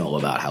delusional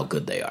about how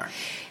good they are.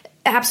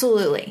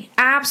 Absolutely.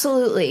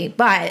 Absolutely.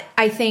 But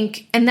I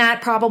think, and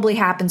that probably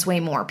happens way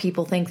more.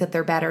 People think that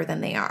they're better than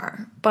they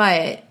are.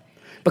 But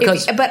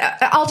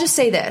I'll just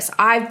say this.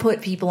 I've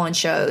put people on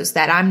shows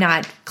that I'm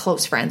not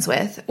close friends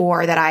with,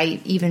 or that I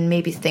even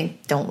maybe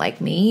think don't like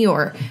me,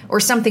 or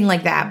something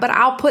like that. But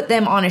I'll put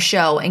them on a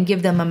show and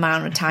give them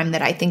amount of time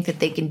that I think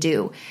that they can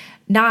do.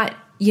 Not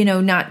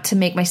to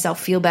make myself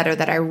feel better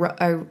that I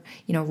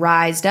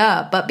rised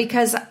up, but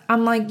because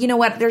I'm like,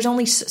 what? There's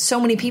only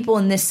so many people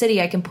in this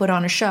city I can put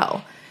on a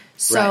show.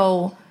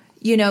 So,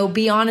 right.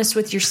 Be honest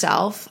with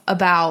yourself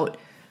about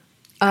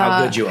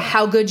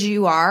how good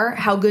you are,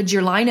 how good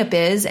your lineup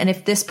is, and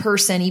if this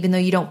person, even though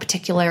you don't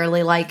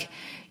particularly like,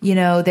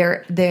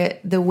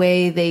 the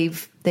way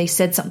they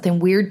said something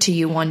weird to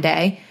you one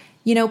day,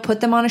 put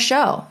them on a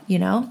show,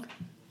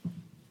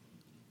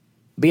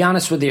 Be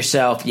honest with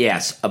yourself,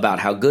 yes, about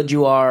how good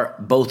you are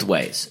both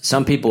ways.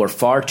 Some people are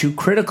far too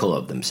critical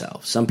of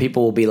themselves. Some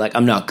people will be like,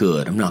 I'm not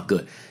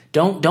good.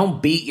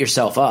 Don't beat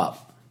yourself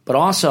up, but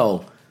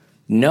also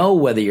know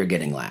whether you're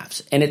getting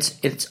laughs. And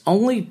it's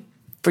only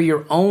for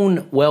your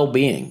own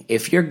well-being.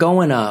 If you're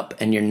going up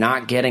and you're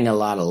not getting a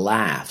lot of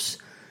laughs,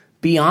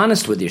 be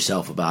honest with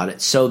yourself about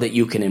it so that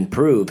you can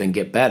improve and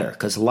get better.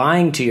 Because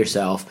lying to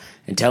yourself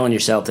and telling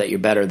yourself that you're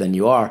better than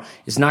you are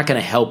is not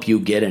going to help you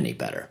get any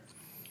better.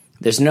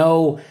 There's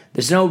no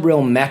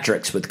real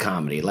metrics with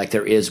comedy like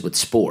there is with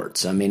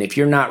sports. I mean, if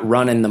you're not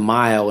running the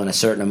mile in a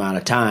certain amount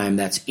of time,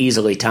 that's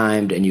easily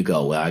timed, and you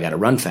go, well, I got to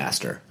run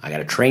faster. I got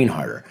to train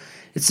harder.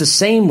 It's the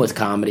same with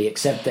comedy,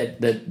 except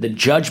that the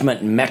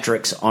judgment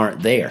metrics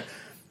aren't there.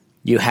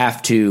 You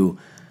have to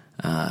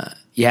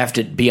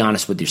be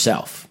honest with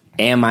yourself.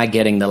 Am I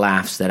getting the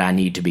laughs that I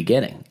need to be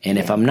getting? And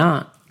if I'm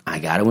not, I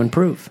got to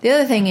improve. The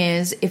other thing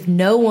is, if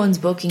no one's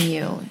booking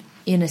you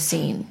in a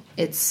scene,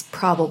 it's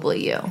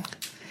probably you.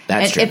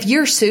 That's true. If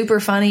you're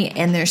super funny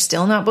and they're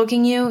still not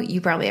booking you,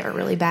 you probably have a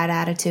really bad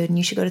attitude and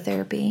you should go to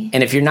therapy.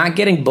 And if you're not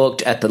getting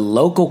booked at the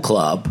local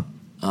club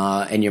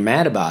and you're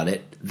mad about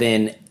it,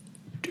 then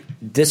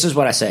this is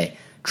what I say.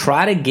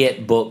 try to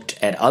get booked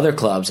at other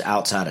clubs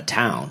outside of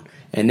town.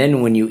 And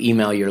then when you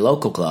email your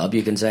local club,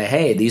 you can say,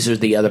 hey, these are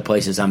the other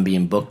places I'm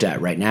being booked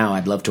at right now.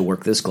 I'd love to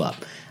work this club.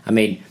 I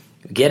mean,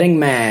 getting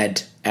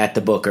mad at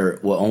the booker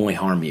will only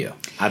harm you.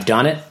 I've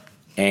done it,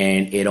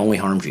 and it only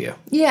harms you.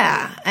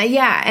 Yeah.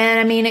 Yeah. And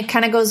I mean, it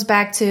kind of goes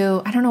back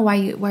to, I don't know why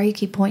you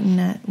keep pointing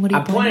at, what are you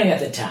I'm pointing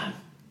at the time.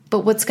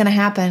 But what's going to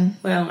happen?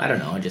 Well, I don't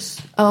know. I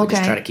just okay.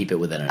 Just try to keep it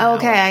within an hour.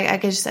 Okay. I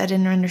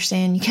didn't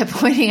understand. You kept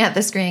pointing at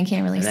the screen. I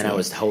can't really see. And then I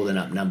was holding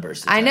up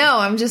numbers. I know.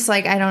 I'm just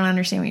like, I don't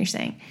understand what you're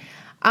saying.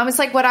 It's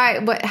like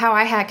how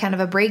I had kind of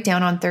a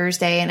breakdown on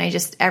Thursday,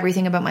 and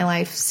everything about my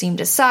life seemed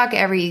to suck.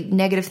 Every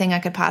negative thing I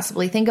could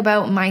possibly think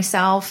about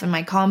myself and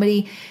my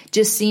comedy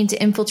just seemed to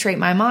infiltrate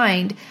my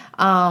mind.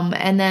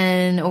 And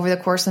then over the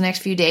course of the next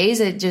few days,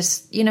 it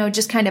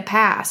just kind of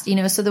passed,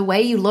 so the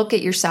way you look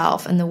at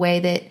yourself and the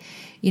way that,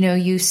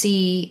 you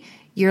see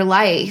your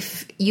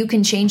life, you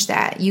can change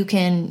that. You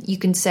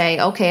can say,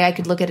 okay, I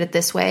could look at it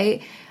this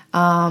way.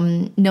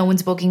 No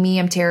one's booking me.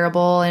 I'm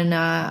terrible. And,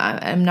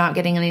 I'm not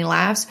getting any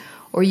laughs.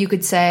 Or you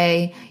could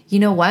say, you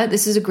know what,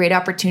 this is a great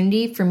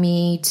opportunity for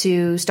me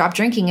to stop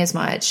drinking as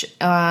much,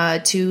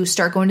 to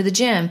start going to the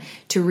gym,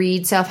 to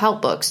read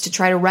self-help books, to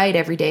try to write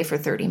every day for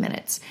 30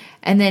 minutes.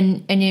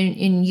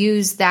 And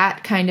use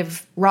that kind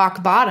of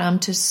rock bottom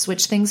to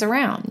switch things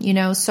around,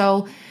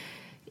 So,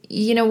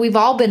 we've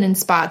all been in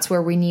spots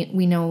where we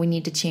know we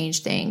need to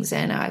change things.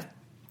 And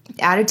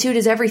attitude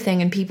is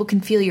everything, and people can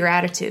feel your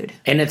attitude.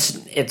 And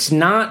it's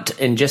not,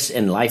 and just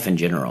in life in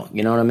general,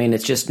 you know what I mean?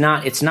 It's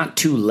not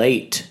too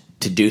late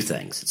to do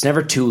things. It's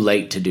never too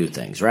late to do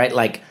things, right?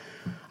 Like,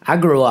 I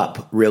grew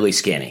up really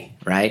skinny,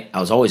 right?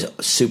 I was always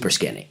super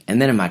skinny. And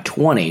then in my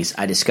 20s,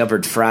 I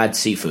discovered fried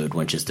seafood,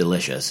 which is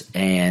delicious.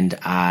 And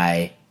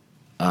I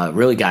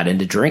really got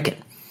into drinking.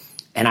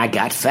 And I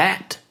got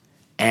fat.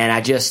 And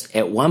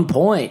at one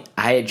point,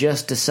 I had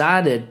just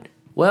decided,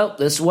 well,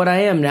 this is what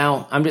I am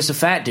now. I'm just a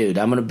fat dude.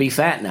 I'm going to be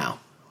fat now.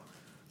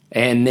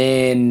 And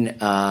then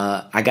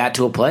I got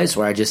to a place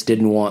where I just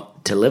didn't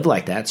want to live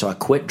like that. So I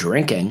quit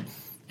drinking.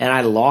 And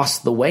I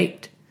lost the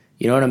weight.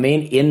 You know what I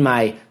mean? In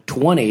my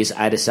 20s,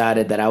 I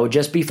decided that I would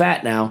just be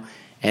fat now.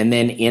 And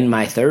then in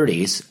my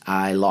 30s,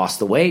 I lost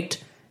the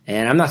weight.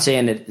 And I'm not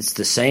saying that it's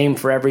the same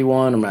for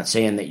everyone. I'm not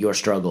saying that your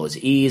struggle is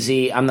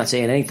easy. I'm not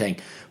saying anything.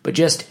 But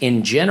just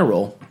in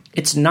general,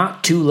 it's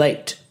not too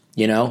late,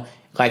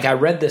 Like, I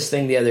read this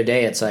thing the other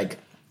day. It's like,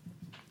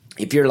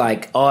 if you're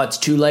like, oh, it's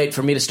too late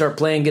for me to start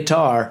playing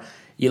guitar,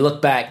 you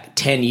look back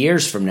 10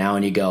 years from now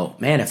and you go,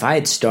 man, if I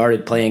had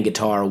started playing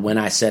guitar when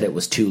I said it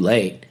was too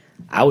late,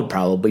 I would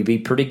probably be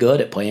pretty good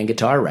at playing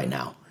guitar right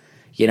now.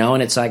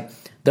 And it's like,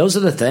 those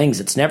are the things.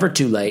 It's never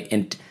too late.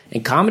 And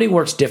comedy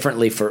works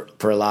differently for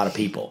a lot of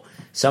people.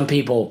 Some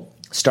people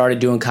started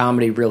doing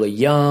comedy really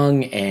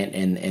young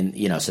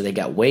and so they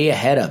got way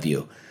ahead of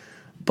you.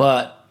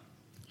 But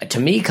to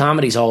me,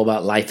 comedy's all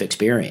about life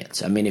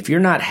experience. I mean, if you're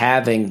not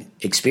having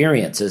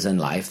experiences in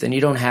life, then you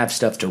don't have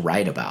stuff to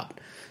write about.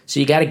 So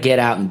you got to get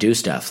out and do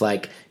stuff.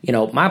 Like,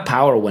 my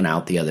power went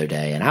out the other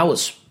day, and I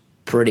was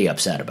pretty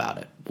upset about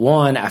it.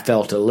 One, I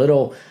felt a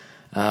little,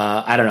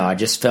 I don't know, I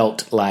just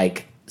felt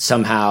like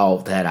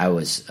somehow that I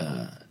was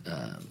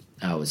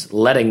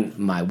letting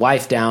my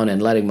wife down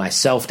and letting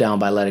myself down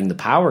by letting the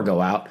power go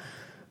out.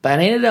 But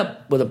I ended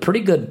up with a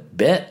pretty good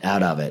bit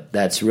out of it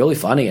that's really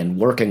funny and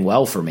working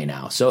well for me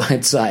now. So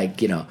it's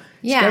like, you got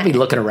to be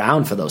looking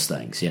around for those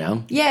things,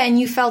 Yeah, and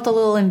you felt a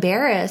little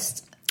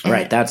embarrassed.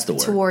 Right, that's the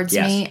word. Towards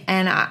me,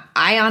 and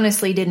I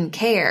honestly didn't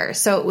care.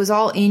 So it was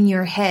all in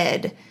your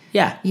head.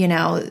 Yeah.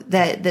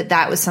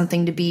 That was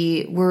something to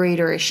be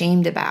worried or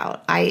ashamed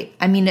about. I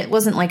mean, it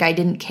wasn't like I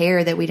didn't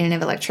care that we didn't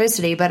have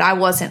electricity, but I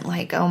wasn't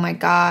like, oh my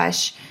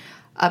gosh,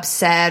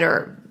 upset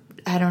or,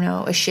 I don't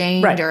know,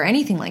 ashamed or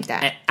anything like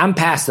that. I'm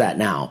past that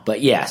now,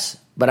 but yes.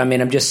 But I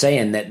mean, I'm just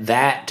saying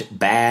that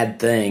bad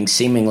thing,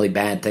 seemingly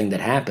bad thing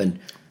that happened,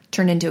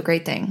 turned into a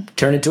great thing.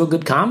 Turned into a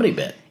good comedy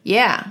bit.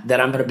 Yeah.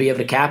 That I'm going to be able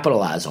to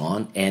capitalize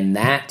on, and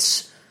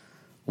that's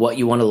what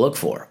you want to look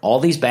for. All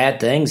these bad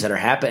things that are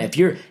happening. If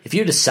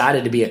you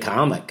decided to be a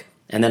comic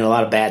and then a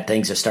lot of bad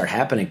things that start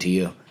happening to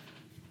you,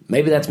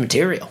 maybe that's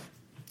material.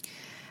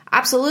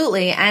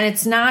 Absolutely. And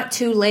it's not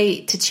too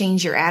late to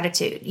change your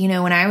attitude.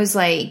 When I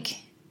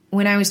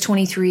was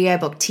 23, I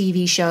booked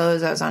TV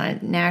shows. I was on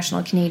a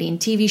national Canadian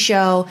TV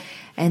show,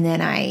 and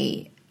then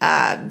I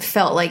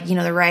felt like,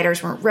 the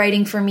writers weren't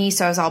writing for me,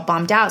 so I was all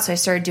bummed out. So I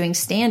started doing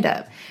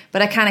stand-up.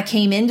 But I kind of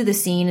came into the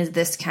scene as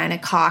this kind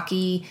of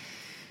cocky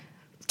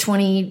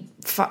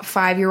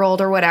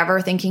 25-year-old or whatever,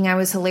 thinking I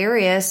was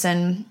hilarious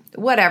and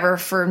whatever.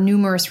 For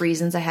numerous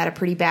reasons, I had a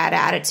pretty bad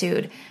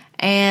attitude.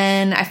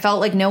 And I felt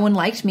like no one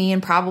liked me,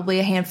 and probably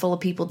a handful of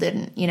people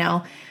didn't,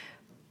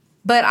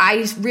 But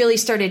I really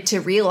started to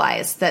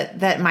realize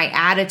that my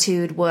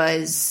attitude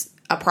was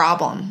a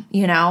problem,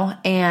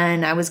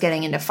 and I was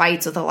getting into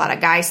fights with a lot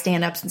of guy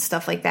stand-ups and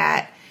stuff like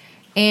that.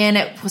 And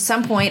at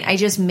some point, I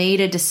just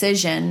made a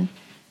decision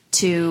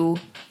to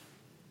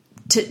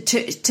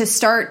to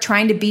start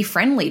trying to be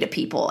friendly to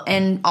people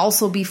and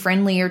also be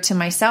friendlier to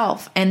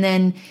myself. And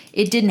then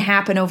it didn't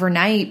happen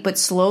overnight, but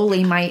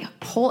slowly my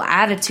whole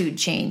attitude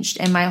changed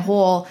and my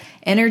whole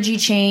energy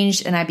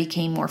changed, and I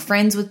became more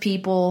friends with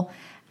people.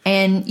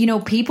 And, you know,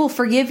 people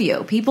forgive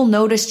you. People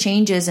notice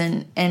changes,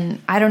 and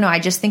I don't know, I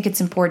just think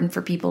it's important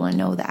for people to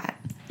know that.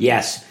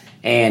 Yes.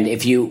 And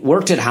if you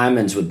worked at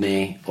Hyman's with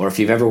me, or if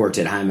you've ever worked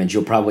at Hyman's,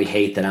 you'll probably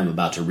hate that I'm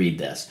about to read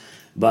this.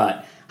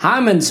 But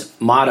Hyman's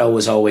motto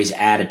was always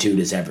attitude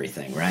is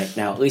everything, right?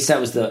 Now, at least that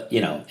was the, you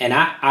know, and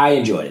I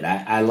enjoyed it.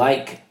 I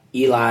like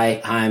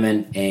Eli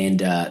Hyman, and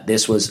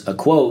this was a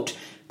quote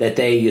that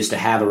they used to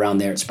have around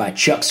there. It's by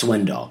Chuck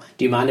Swindoll.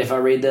 Do you mind if I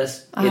read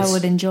this? I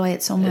would enjoy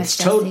it so much,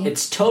 Jesse.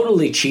 It's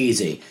totally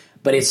cheesy,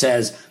 but it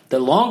says, "The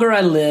longer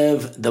I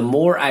live, the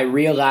more I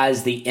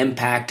realize the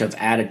impact of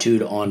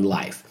attitude on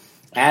life.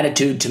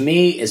 Attitude to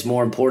me is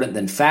more important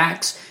than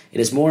facts. It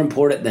is more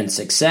important than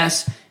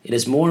success. It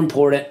is more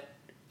important...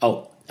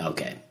 Oh,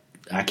 okay.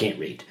 I can't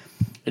read.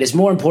 It is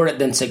more important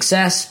than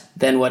success,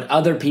 than what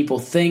other people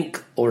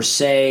think or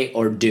say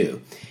or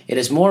do. It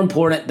is more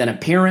important than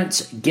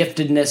appearance,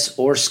 giftedness,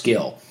 or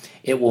skill.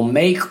 It will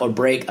make or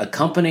break a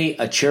company,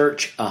 a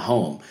church, a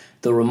home.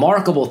 The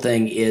remarkable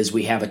thing is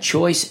we have a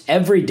choice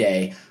every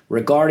day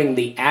regarding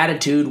the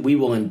attitude we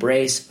will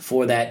embrace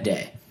for that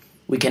day.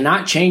 We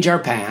cannot change our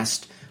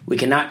past. We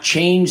cannot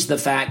change the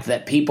fact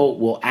that people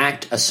will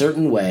act a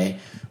certain way.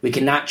 We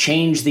cannot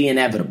change the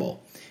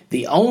inevitable.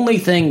 The only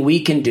thing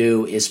we can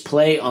do is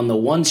play on the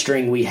one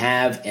string we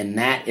have, and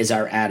that is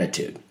our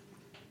attitude.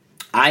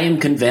 I am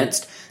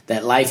convinced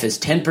that life is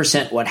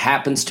 10% what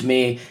happens to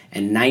me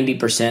and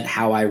 90%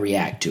 how I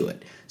react to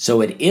it.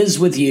 So it is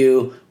with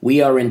you.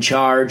 We are in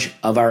charge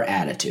of our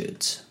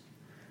attitudes."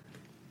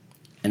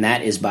 And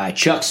that is by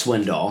Chuck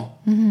Swindoll.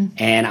 Mm-hmm.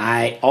 And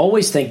I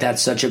always think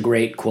that's such a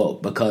great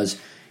quote because,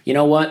 you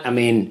know what? I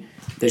mean,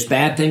 there's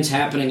bad things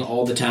happening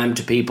all the time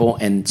to people,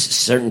 and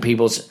certain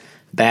people's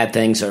bad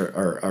things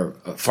are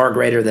far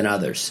greater than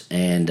others.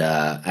 And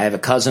I have a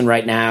cousin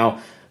right now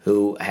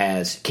who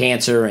has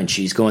cancer, and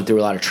she's going through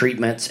a lot of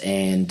treatments,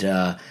 and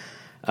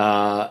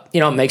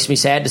it makes me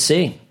sad to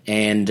see.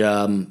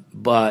 And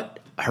but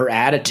her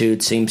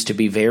attitude seems to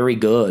be very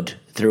good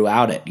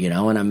throughout it,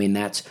 and I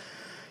mean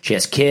she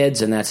has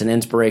kids, and that's an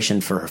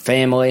inspiration for her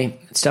family,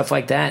 and stuff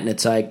like that. And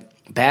it's like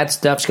bad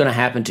stuff's going to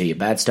happen to you.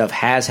 Bad stuff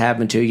has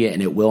happened to you,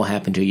 and it will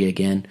happen to you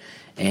again.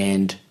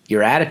 And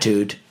your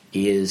attitude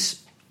is.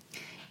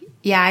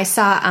 Yeah, I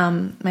saw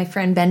my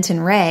friend Benton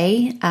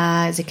Ray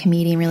is a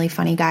comedian, really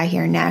funny guy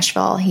here in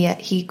Nashville.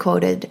 He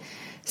quoted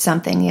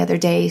something the other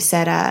day. He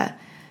said,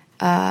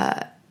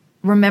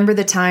 remember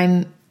the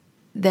time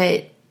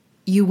that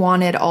you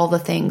wanted all the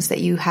things that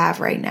you have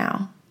right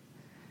now,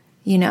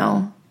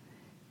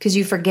 because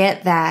you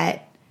forget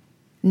that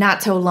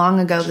not so long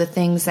ago, the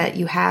things that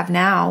you have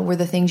now were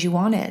the things you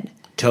wanted.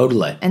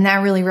 Totally. And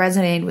that really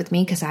resonated with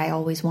me because I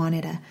always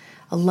wanted a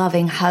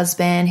loving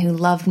husband who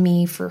loved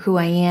me for who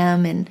I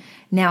am. And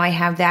now I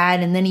have that.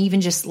 And then even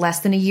just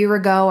less than a year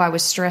ago, I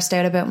was stressed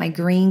out about my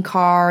green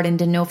card and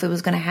didn't know if it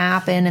was going to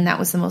happen. And that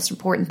was the most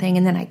important thing.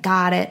 And then I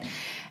got it.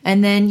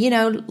 And then,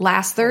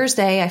 last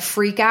Thursday, I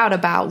freak out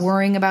about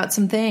worrying about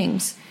some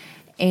things.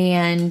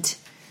 And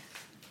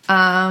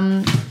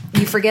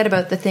you forget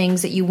about the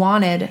things that you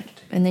wanted,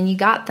 and then you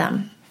got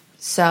them.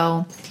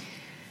 So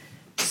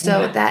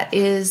that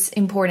is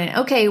important.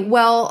 Okay,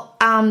 well,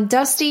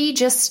 Dusty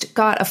just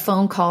got a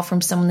phone call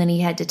from someone that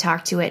he had to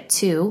talk to at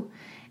 2,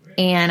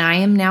 and I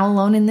am now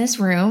alone in this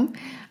room.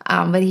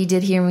 But he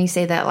did hear me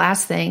say that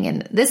last thing,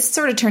 and this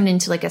sort of turned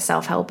into like a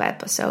self-help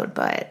episode.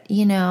 But,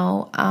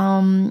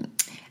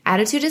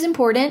 attitude is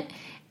important,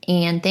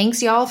 and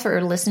thanks, y'all,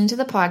 for listening to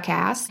the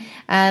podcast.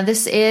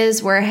 This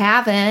is We're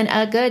Having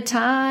a Good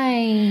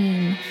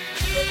Time.